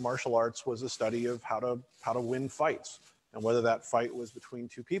 historically, martial arts was a study of how to win fights, and whether that fight was between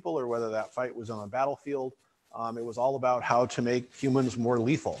two people or whether that fight was on a battlefield, it was all about how to make humans more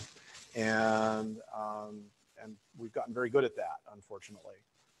lethal, and we've gotten very good at that, unfortunately.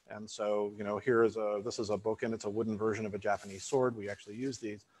 And so, you know, this is a bokken. It's a wooden version of a Japanese sword. We actually use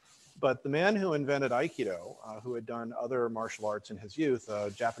these. But the man who invented Aikido, who had done other martial arts in his youth,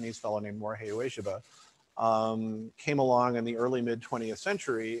 a Japanese fellow named Morihei Ueshiba, came along in the early mid-20th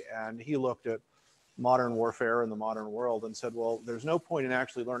century, and he looked at modern warfare in the modern world and said, well, there's no point in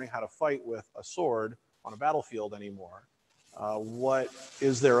actually learning how to fight with a sword on a battlefield anymore.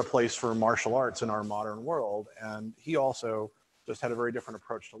 Is there a place for martial arts in our modern world? And he also just had a very different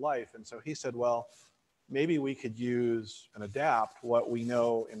approach to life. And so he said, well, maybe we could use and adapt what we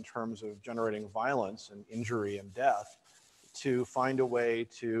know in terms of generating violence and injury and death to find a way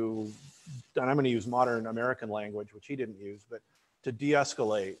to, and I'm going to use modern American language, which he didn't use, but to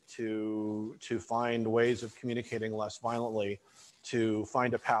de-escalate, to find ways of communicating less violently, to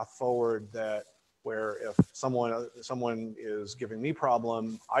find a path forward where if someone is giving me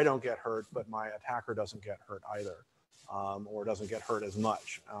problem, I don't get hurt, but my attacker doesn't get hurt either. Or doesn't get hurt as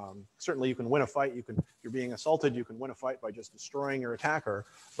much. Certainly you can win a fight, if you're being assaulted, you can win a fight by just destroying your attacker,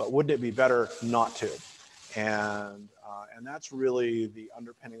 but wouldn't it be better not to? And that's really the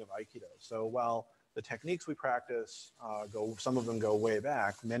underpinning of Aikido. So while the techniques we practice some of them go way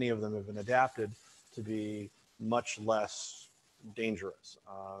back, many of them have been adapted to be much less dangerous.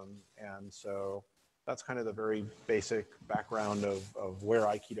 And so that's kind of the very basic background of where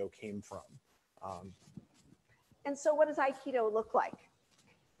Aikido came from. And so what does Aikido look like?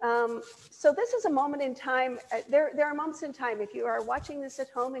 So this is a moment in time. There are moments in time. If you are watching this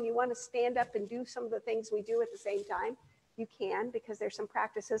at home and you want to stand up and do some of the things we do at the same time, you can, because there's some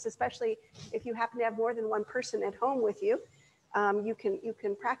practices, especially if you happen to have more than one person at home with you. You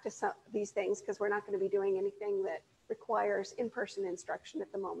can practice these things, because we're not going to be doing anything that requires in-person instruction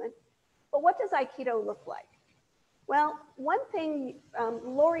at the moment. But what does Aikido look like? Well, one thing,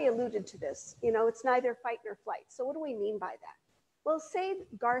 Lori alluded to this, you know, it's neither fight nor flight. So what do we mean by that? Well, say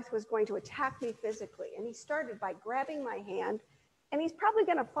Garth was going to attack me physically, and he started by grabbing my hand, and he's probably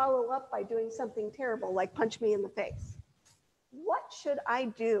going to follow up by doing something terrible, like punch me in the face. What should I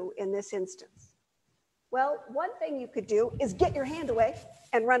do in this instance? Well, one thing you could do is get your hand away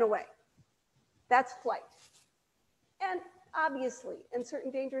and run away. That's flight. And obviously, in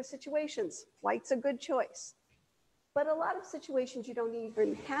certain dangerous situations, flight's a good choice. But a lot of situations, you don't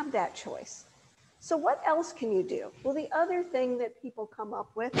even have that choice. So what else can you do? Well, the other thing that people come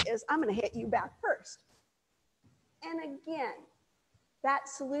up with is, I'm going to hit you back first. And again, that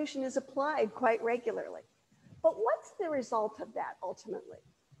solution is applied quite regularly. But what's the result of that ultimately?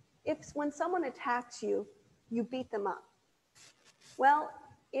 When someone attacks you, you beat them up. Well,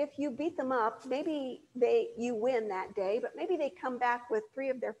 if you beat them up, maybe you win that day, but maybe they come back with 3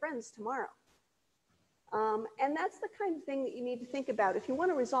 of their friends tomorrow. And that's the kind of thing that you need to think about. If you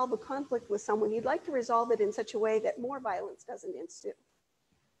want to resolve a conflict with someone, you'd like to resolve it in such a way that more violence doesn't ensue.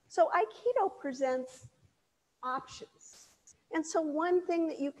 So Aikido presents options. And so one thing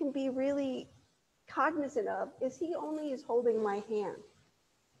that you can be really cognizant of is he only is holding my hand.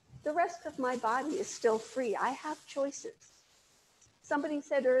 The rest of my body is still free. I have choices. Somebody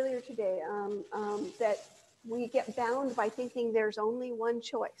said earlier today that we get bound by thinking there's only one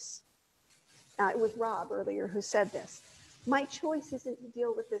choice. It was Rob earlier who said this. My choice isn't to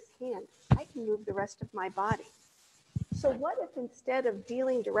deal with this hand. I can move the rest of my body. So what if instead of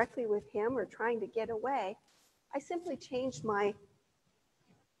dealing directly with him or trying to get away, I simply changed my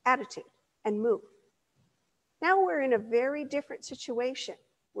attitude and moved? Now we're in a very different situation.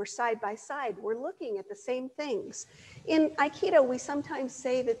 We're side by side. We're looking at the same things. In Aikido, we sometimes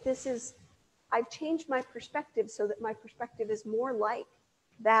say that I've changed my perspective so that my perspective is more like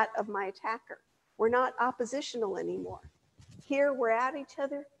that of my attacker. We're not oppositional anymore. Here we're at each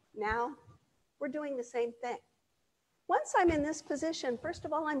other. Now we're doing the same thing. Once I'm in this position, first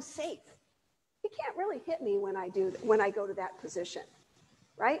of all, I'm safe. He can't really hit me when I go to that position,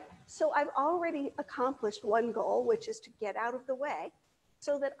 right? So I've already accomplished one goal, which is to get out of the way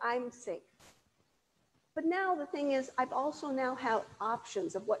so that I'm safe. But now the thing is, I've also now have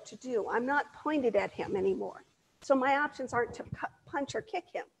options of what to do. I'm not pointed at him anymore. So my options aren't to punch or kick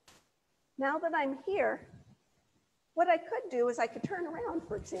him. Now that I'm here, what I could do is I could turn around,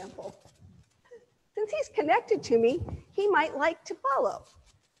 for example. Since he's connected to me, he might like to follow.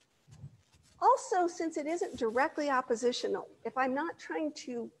 Also, since it isn't directly oppositional, if I'm not trying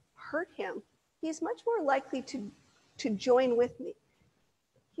to hurt him, he's much more likely to join with me.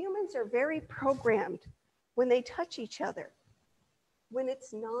 Humans are very programmed when they touch each other, when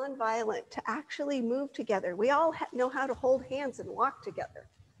it's nonviolent, to actually move together. We all know how to hold hands and walk together,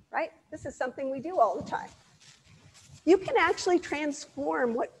 right? This is something we do all the time. You can actually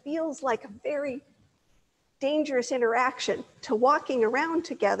transform what feels like a very dangerous interaction to walking around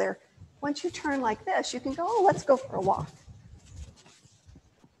together. Once you turn like this, you can go, oh, let's go for a walk.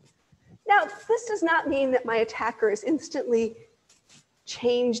 Now, this does not mean that my attacker is instantly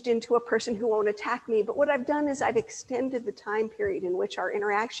changed into a person who won't attack me, but what I've done is I've extended the time period in which our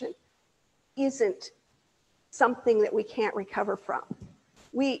interaction isn't something that we can't recover from.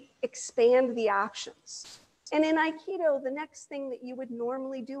 We expand the options. And in Aikido, the next thing that you would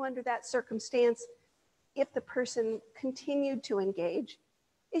normally do under that circumstance, if the person continued to engage,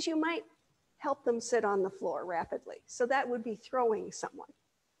 is you might help them sit on the floor rapidly. So that would be throwing someone.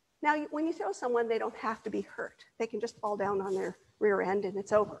 Now, when you throw someone, they don't have to be hurt. They can just fall down on their rear end and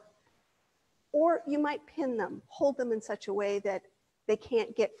it's over. Or you might pin them, hold them in such a way that they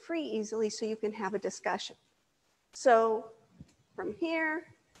can't get free easily so you can have a discussion. So from here,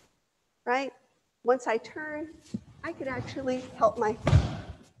 right, once I turn, I could actually help my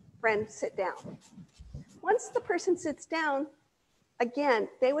friend sit down. Once the person sits down, again,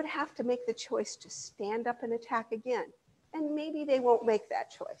 they would have to make the choice to stand up and attack again. And maybe they won't make that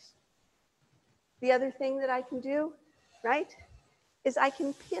choice. The other thing that I can do, right, is I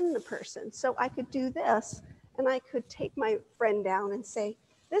can pin the person. So I could do this, and I could take my friend down and say,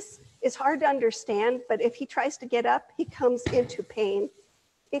 this is hard to understand, but if he tries to get up, he comes into pain.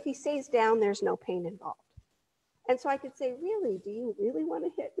 If he stays down, there's no pain involved. And so I could say, really, do you really want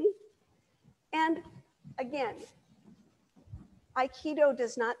to hit me? And again, Aikido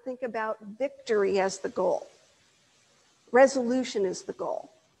does not think about victory as the goal. Resolution is the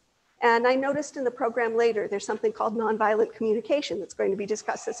goal. And I noticed in the program later, there's something called nonviolent communication that's going to be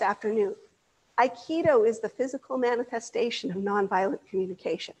discussed this afternoon. Aikido is the physical manifestation of nonviolent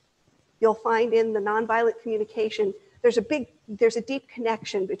communication. You'll find in the nonviolent communication, there's a deep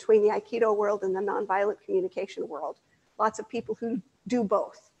connection between the Aikido world and the nonviolent communication world. Lots of people who do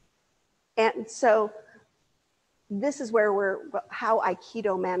both. And so this is how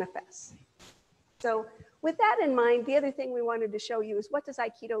Aikido manifests. So with that in mind, the other thing we wanted to show you is what does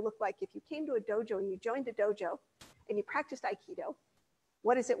Aikido look like if you came to a dojo and you joined a dojo and you practiced Aikido,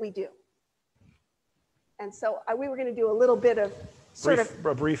 what is it we do? And so we were going to do a little bit of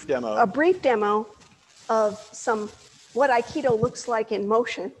a brief demo of what Aikido looks like in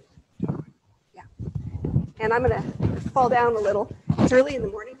motion. Yeah. And I'm going to fall down a little. It's early in the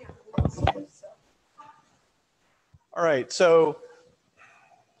morning. All right, so,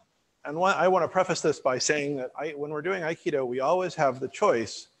 and I want to preface this by saying that when we're doing Aikido, we always have the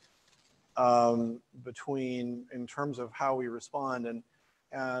choice between, in terms of how we respond.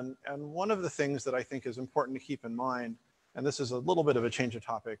 And one of the things that I think is important to keep in mind, and this is a little bit of a change of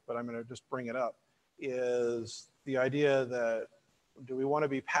topic, but I'm going to just bring it up, is the idea that do we want to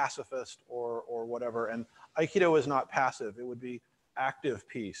be pacifist or whatever? And Aikido is not passive, it would be active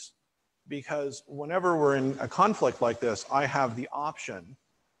peace. Because whenever we're in a conflict like this, I have the option.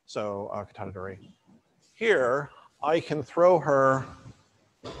 So, Katana Dori, here, I can throw her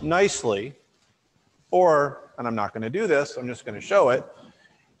nicely, or, and I'm not going to do this, I'm just going to show it.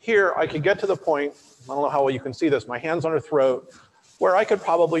 Here, I could get to the point, I don't know how well you can see this, my hand's on her throat, where I could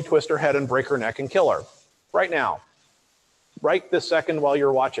probably twist her head and break her neck and kill her right now. Right this second while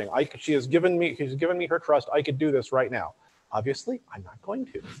you're watching. She's given me her trust, I could do this right now. Obviously, I'm not going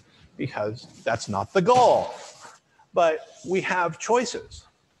to, because that's not the goal. But we have choices.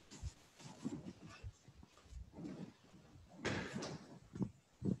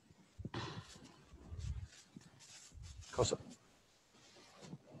 Kosa.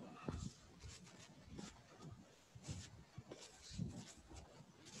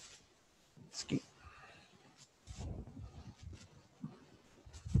 Ski.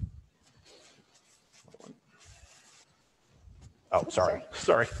 Oh, sorry.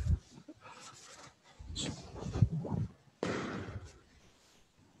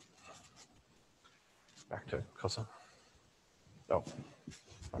 Back to Kosa. Oh,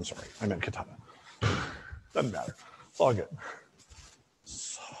 I'm sorry. I meant katana. Doesn't matter. It's all good.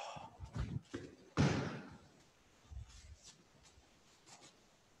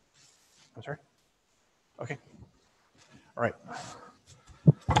 I'm sorry? Okay. All right.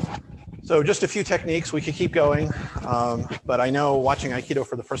 So just a few techniques. We could keep going, but I know watching Aikido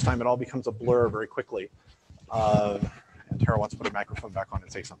for the first time, it all becomes a blur very quickly. And Tara wants to put her microphone back on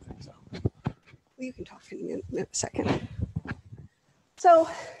and say something. So. Well, you can talk in a second. So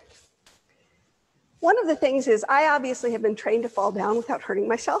one of the things is I obviously have been trained to fall down without hurting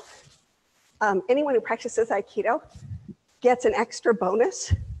myself. Anyone who practices Aikido gets an extra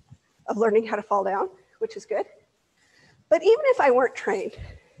bonus of learning how to fall down, which is good. But even if I weren't trained,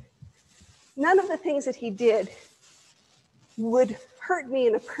 none of the things that he did would hurt me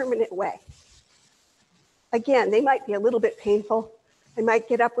in a permanent way. Again, they might be a little bit painful. I might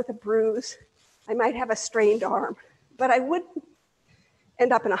get up with a bruise. I might have a strained arm, but I wouldn't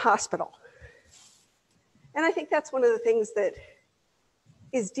end up in a hospital. And I think that's one of the things that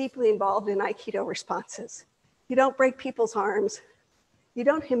is deeply involved in Aikido responses. You don't break people's arms. You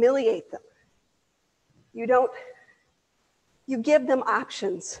don't humiliate them. You give them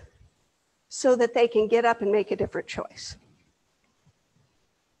options so that they can get up and make a different choice.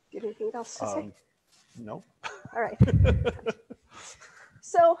 Do you have anything else to say? No. All right.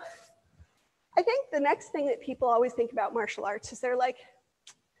 So I think the next thing that people always think about martial arts is they're like,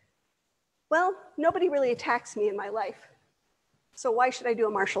 well, nobody really attacks me in my life, so why should I do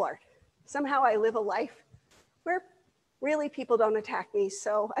a martial art? Somehow I live a life where really people don't attack me,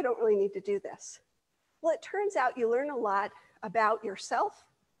 so I don't really need to do this. Well, it turns out you learn a lot about yourself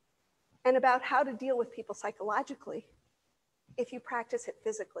and about how to deal with people psychologically if you practice it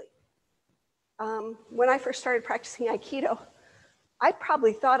physically. When I first started practicing Aikido, I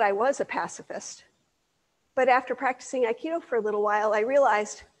probably thought I was a pacifist. But after practicing Aikido for a little while, I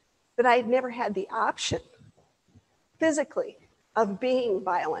realized that I had never had the option physically of being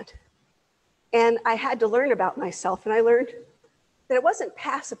violent. And I had to learn about myself. And I learned that it wasn't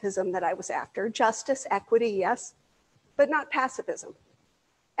pacifism that I was after, justice, equity, yes, but not pacifism.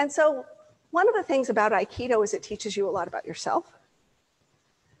 And so one of the things about Aikido is it teaches you a lot about yourself.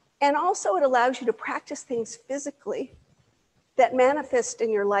 And also it allows you to practice things physically that manifest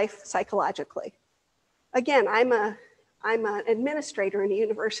in your life psychologically. Again, I'm an administrator in a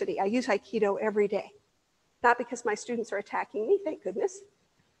university. I use Aikido every day. Not because my students are attacking me, thank goodness,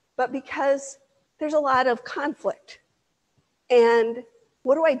 but because there's a lot of conflict. And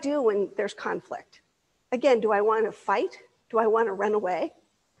what do I do when there's conflict? Again, do I want to fight? Do I want to run away?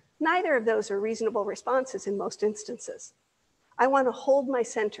 Neither of those are reasonable responses in most instances. I want to hold my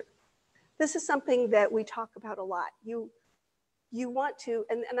center. This is something that we talk about a lot. You want to,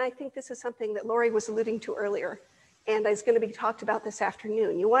 and I think this is something that Lori was alluding to earlier, and is going to be talked about this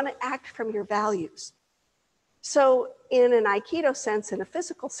afternoon. You want to act from your values. So in an Aikido sense, in a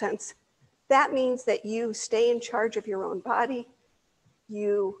physical sense, that means that you stay in charge of your own body.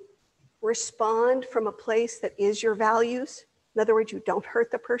 You respond from a place that is your values. In other words, you don't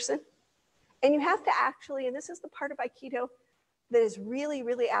hurt the person. And you have to actually, and this is the part of Aikido that is really,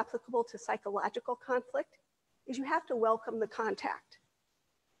 really applicable to psychological conflict, is you have to welcome the contact,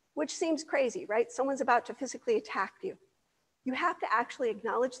 which seems crazy, right? Someone's about to physically attack you. You have to actually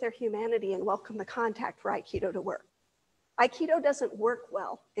acknowledge their humanity and welcome the contact for Aikido to work. Aikido doesn't work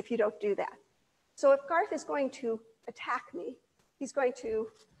well if you don't do that. So if Garth is going to attack me, he's going to...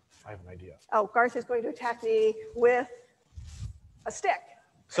 I have an idea. Oh, Garth is going to attack me with a stick.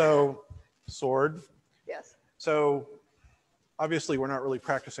 So, sword. Yes. So, obviously, we're not really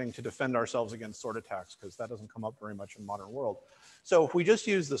practicing to defend ourselves against sword attacks because that doesn't come up very much in the modern world. So if we just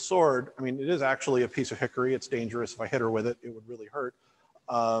use the sword, I mean, it is actually a piece of hickory. It's dangerous. If I hit her with it, it would really hurt.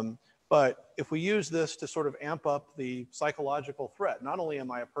 But if we use this to sort of amp up the psychological threat, not only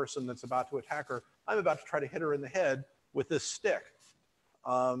am I a person that's about to attack her, I'm about to try to hit her in the head with this stick.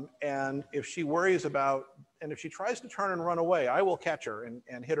 And if she worries about, and if she tries to turn and run away, I will catch her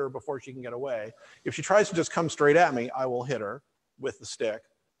and hit her before she can get away. If she tries to just come straight at me, I will hit her with the stick.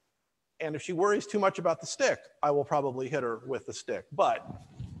 And if she worries too much about the stick, I will probably hit her with the stick. But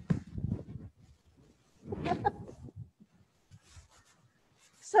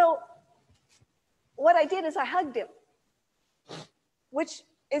so what I did is I hugged him, which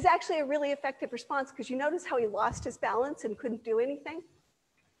is actually a really effective response because you notice how he lost his balance and couldn't do anything.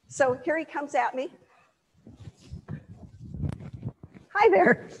 So here he comes at me. Hi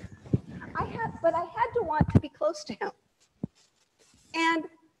there. But I had to want to be close to him. And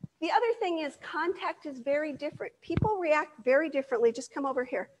the other thing is contact is very different. People react very differently. Just come over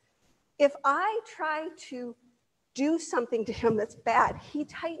here. If I try to do something to him that's bad, he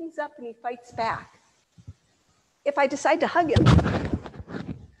tightens up and he fights back. If I decide to hug him,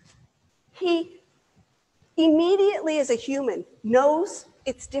 he immediately as a human knows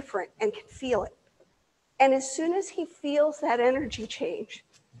it's different and can feel it. And as soon as he feels that energy change,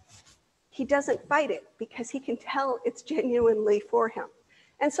 he doesn't fight it because he can tell it's genuinely for him.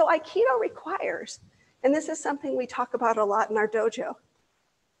 And so Aikido requires, and this is something we talk about a lot in our dojo,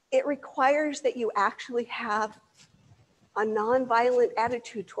 it requires that you actually have a nonviolent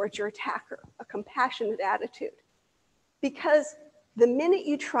attitude towards your attacker, a compassionate attitude. Because the minute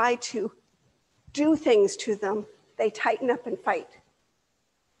you try to do things to them, they tighten up and fight.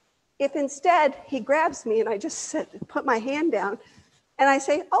 If instead he grabs me and I just sit, put my hand down and I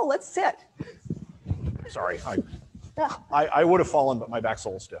say, oh, let's sit. Sorry, I would have fallen, but my back's a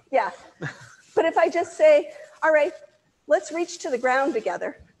little stiff. Yeah, but if I just say, all right, let's reach to the ground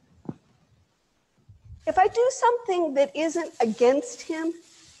together. If I do something that isn't against him,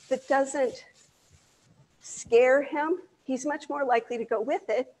 that doesn't scare him, he's much more likely to go with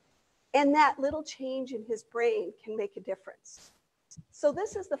it. And that little change in his brain can make a difference. So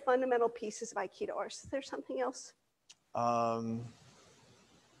this is the fundamental pieces of Aikido. Is there something else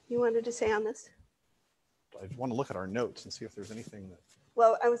you wanted to say on this? I want to look at our notes and see if there's anything that...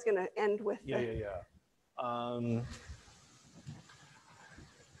 Well, I was going to end with...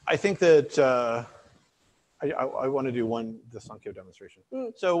 I think that I want to do the Sankyo demonstration.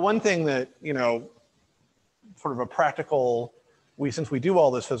 So one thing that, you know, sort of a practical, since we do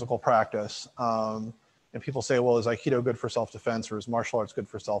all this physical practice, and people say, well, is Aikido good for self-defense or is martial arts good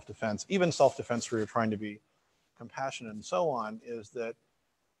for self-defense? Even self-defense where you're trying to be compassionate and so on, is that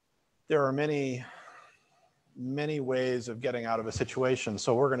there are many ways of getting out of a situation.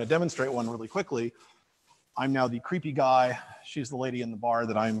 So we're going to demonstrate one really quickly. I'm now the creepy guy. She's the lady in the bar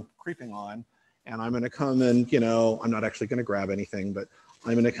that I'm creeping on. And I'm going to come and, you know, I'm not actually going to grab anything, but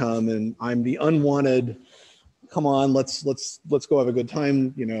I'm going to come and I'm the unwanted, come on, let's go have a good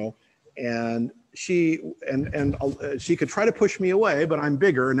time, you know. And she could try to push me away, but I'm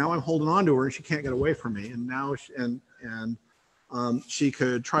bigger. And now I'm holding on to her and she can't get away from me. And now, she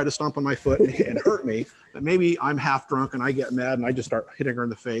could try to stomp on my foot and hurt me. But maybe I'm half drunk and I get mad and I just start hitting her in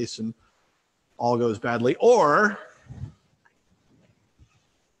the face and all goes badly. Or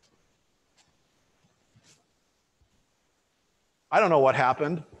I don't know what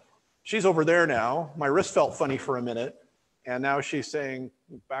happened. She's over there now. My wrist felt funny for a minute. And now she's saying,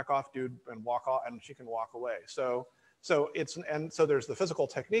 back off, dude, and walk off, and she can walk away. So there's the physical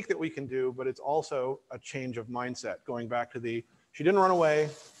technique that we can do, but it's also a change of mindset, going back to she didn't run away,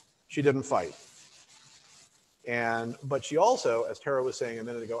 she didn't fight. But she also, as Tara was saying a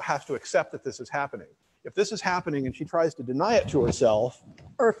minute ago, has to accept that this is happening. If this is happening and she tries to deny it to herself,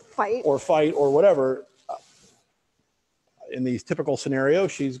 or fight or whatever, in these typical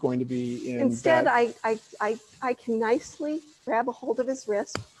scenarios, she's going to be in Instead, I can nicely grab a hold of his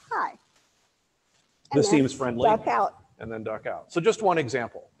wrist. Hi. This seems friendly. Duck out. And then duck out. So just one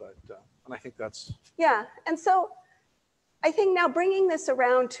example, but and I think that's... Yeah, and so I think now bringing this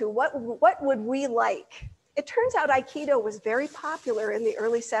around to what would we like? It turns out Aikido was very popular in the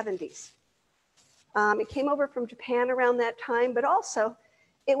early 70s. It came over from Japan around that time, but also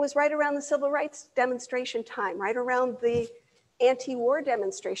it was right around the civil rights demonstration time, right around the anti-war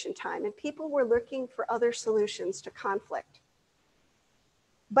demonstration time, and people were looking for other solutions to conflict.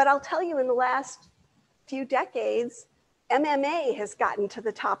 But I'll tell you, in the last few decades, MMA has gotten to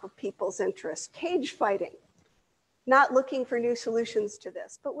the top of people's interest, cage fighting, not looking for new solutions to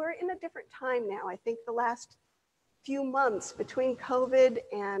this. But we're in a different time now. I think the last few months between COVID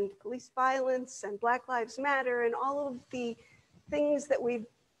and police violence and Black Lives Matter and all of the things that we've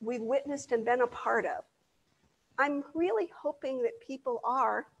witnessed and been a part of, I'm really hoping that people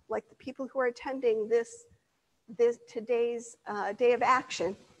are, like the people who are attending today's day of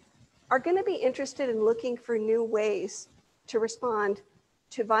action, are going to be interested in looking for new ways to respond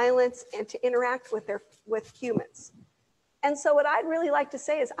to violence and to interact with humans. And so what I'd really like to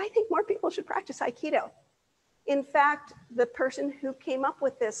say is I think more people should practice Aikido. In fact, the person who came up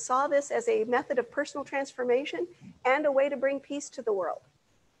with this saw this as a method of personal transformation and a way to bring peace to the world.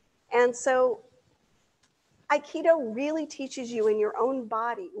 And so Aikido really teaches you in your own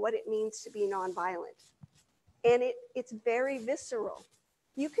body what it means to be nonviolent. And it's very visceral.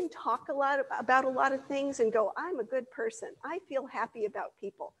 You can talk about a lot of things and go, I'm a good person. I feel happy about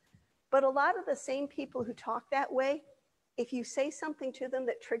people. But a lot of the same people who talk that way, if you say something to them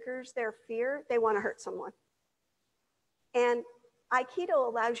that triggers their fear, they want to hurt someone. And Aikido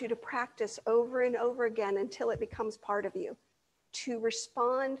allows you to practice over and over again until it becomes part of you, to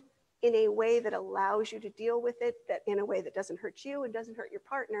respond in a way that allows you to deal with it, that in a way that doesn't hurt you and doesn't hurt your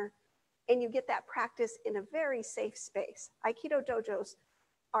partner. And you get that practice in a very safe space. Aikido dojos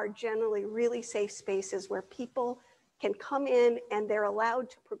are generally really safe spaces where people can come in and they're allowed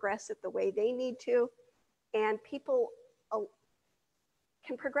to progress it the way they need to. And people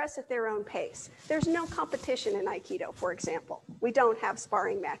can progress at their own pace. There's no competition in Aikido, for example. We don't have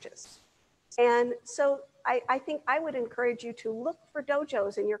sparring matches. And so I think I would encourage you to look for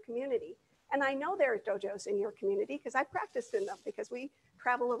dojos in your community. And I know there are dojos in your community because I practiced in them, because we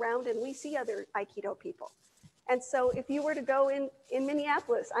travel around and we see other Aikido people. And so if you were to go in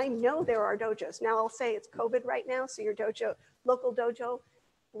Minneapolis, I know there are dojos. Now I'll say it's COVID right now, so your local dojo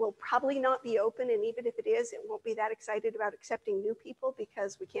will probably not be open. And even if it is, it won't be that excited about accepting new people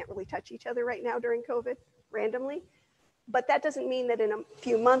because we can't really touch each other right now during COVID randomly. But that doesn't mean that in a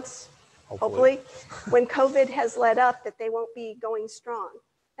few months, hopefully when COVID has let up, that they won't be going strong.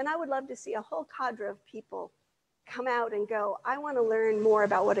 And I would love to see a whole cadre of people come out and go, I want to learn more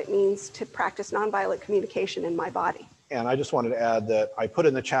about what it means to practice nonviolent communication in my body. And I just wanted to add that I put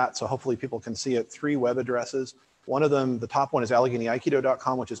in the chat, so hopefully people can see it, 3 web addresses. One of them, the top one, is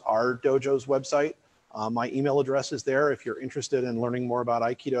AlleghenyAikido.com, which is our dojo's website. My email address is there. If you're interested in learning more about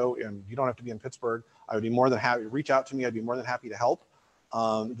Aikido, and you don't have to be in Pittsburgh, I would be more than happy, reach out to me. I'd be more than happy to help.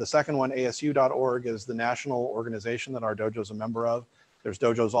 The second one, ASU.org, is the national organization that our dojo is a member of. There's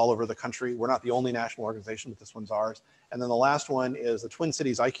dojos all over the country. We're not the only national organization, but this one's ours. And then the last one is the Twin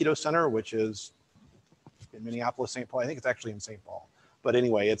Cities Aikido Center, which is in Minneapolis, St. Paul. I think it's actually in St. Paul. But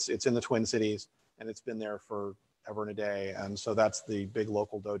anyway, it's in the Twin Cities, and it's been there for ever and a day. And so that's the big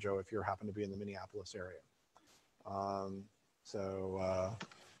local dojo if you happen to be in the Minneapolis area. Awesome.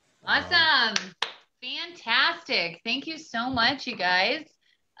 Fantastic. Thank you so much, you guys.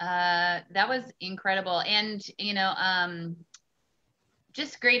 That was incredible. And, you know,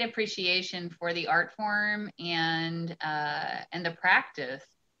 just great appreciation for the art form and the practice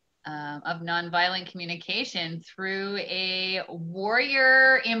of nonviolent communication through a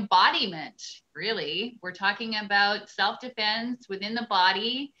warrior embodiment, really. We're talking about self-defense within the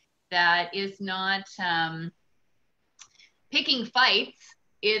body that is not picking fights.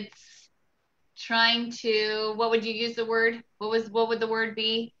 It's trying to, what would you use the word? What would the word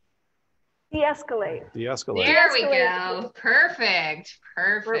be? De-escalate. De-escalate. There we go. Perfect.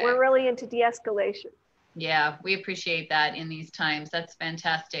 Perfect. We're really into de-escalation. Yeah, we appreciate that in these times. That's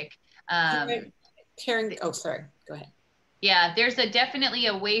fantastic. Karen, oh, sorry. Go ahead. Yeah, there's definitely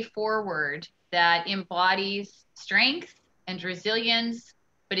a way forward that embodies strength and resilience,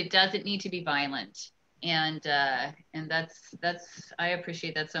 but it doesn't need to be violent. And that's I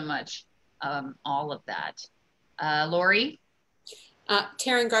appreciate that so much. All of that. Lori?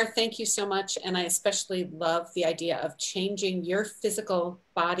 Taryn, Garth, thank you so much. And I especially love the idea of changing your physical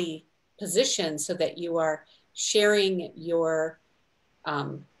body position so that you are sharing your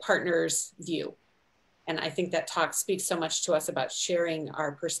partner's view. And I think that talk speaks so much to us about sharing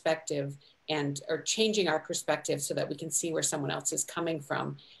our perspective or changing our perspective so that we can see where someone else is coming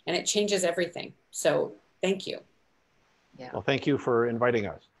from. And it changes everything. So thank you. Yeah. Well, thank you for inviting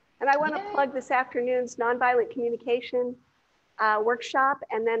us. And I want to plug this afternoon's nonviolent communication workshop,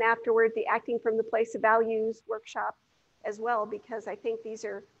 and then afterward the acting from the place of values workshop as well, because I think these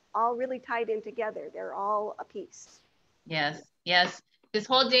are all really tied in together. They're all a piece. Yes, yes. This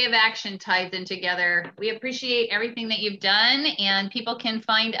whole day of action ties in together. We appreciate everything that you've done, and people can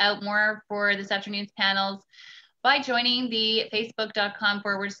find out more for this afternoon's panels by joining the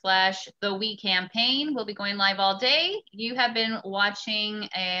facebook.com/The We campaign. We'll be going live all day. You have been watching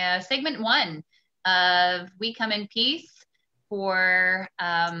segment 1 of We Come in Peace for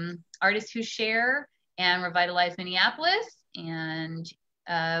artists who share and revitalize Minneapolis. And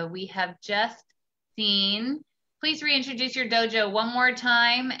we have just seen, please reintroduce your dojo one more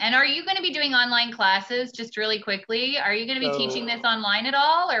time. And are you going to be doing online classes, just really quickly? Are you going to be teaching this online at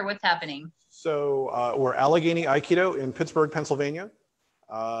all, or what's happening? So we're Allegheny Aikido in Pittsburgh, Pennsylvania,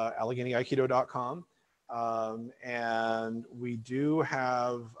 AlleghenyAikido.com. And we do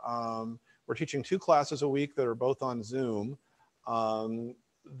have, we're teaching 2 classes a week that are both on Zoom.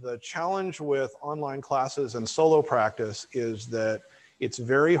 The challenge with online classes and solo practice is that it's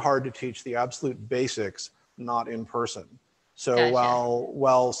very hard to teach the absolute basics not in person. So Gotcha.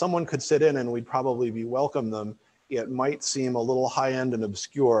 while someone could sit in and we'd probably welcome them, it might seem a little high-end and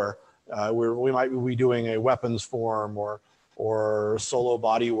obscure. We might be doing a weapons form or solo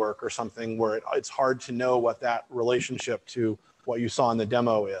body work or something where it's hard to know what that relationship to what you saw in the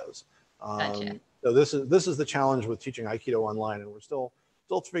demo is. Gotcha. So this is the challenge with teaching Aikido online, and we're still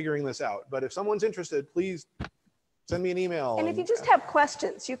figuring this out. But if someone's interested, please send me an email. And if you just have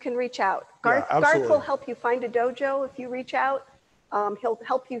questions, you can reach out. Garth will help you find a dojo if you reach out. He'll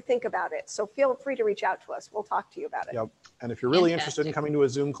help you think about it. So feel free to reach out to us. We'll talk to you about it. Yep. And if you're really interested in coming to a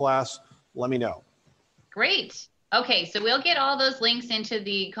Zoom class, let me know. Great. Okay, so we'll get all those links into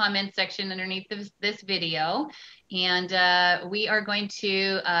the comment section underneath this video. And we are going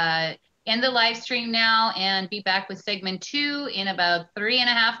to end the live stream now and be back with segment 2 in about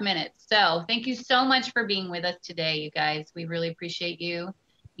 3.5 minutes. So thank you so much for being with us today, you guys. We really appreciate you.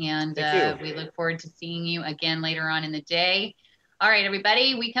 And we look forward to seeing you again later on in the day. All right,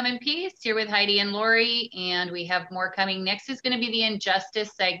 everybody, we come in peace here with Heidi and Lori, and we have more coming. Next is going to be the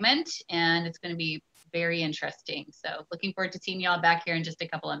injustice segment, and it's going to be very interesting. So looking forward to seeing y'all back here in just a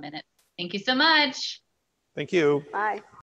couple of minutes. Thank you so much. Thank you. Bye.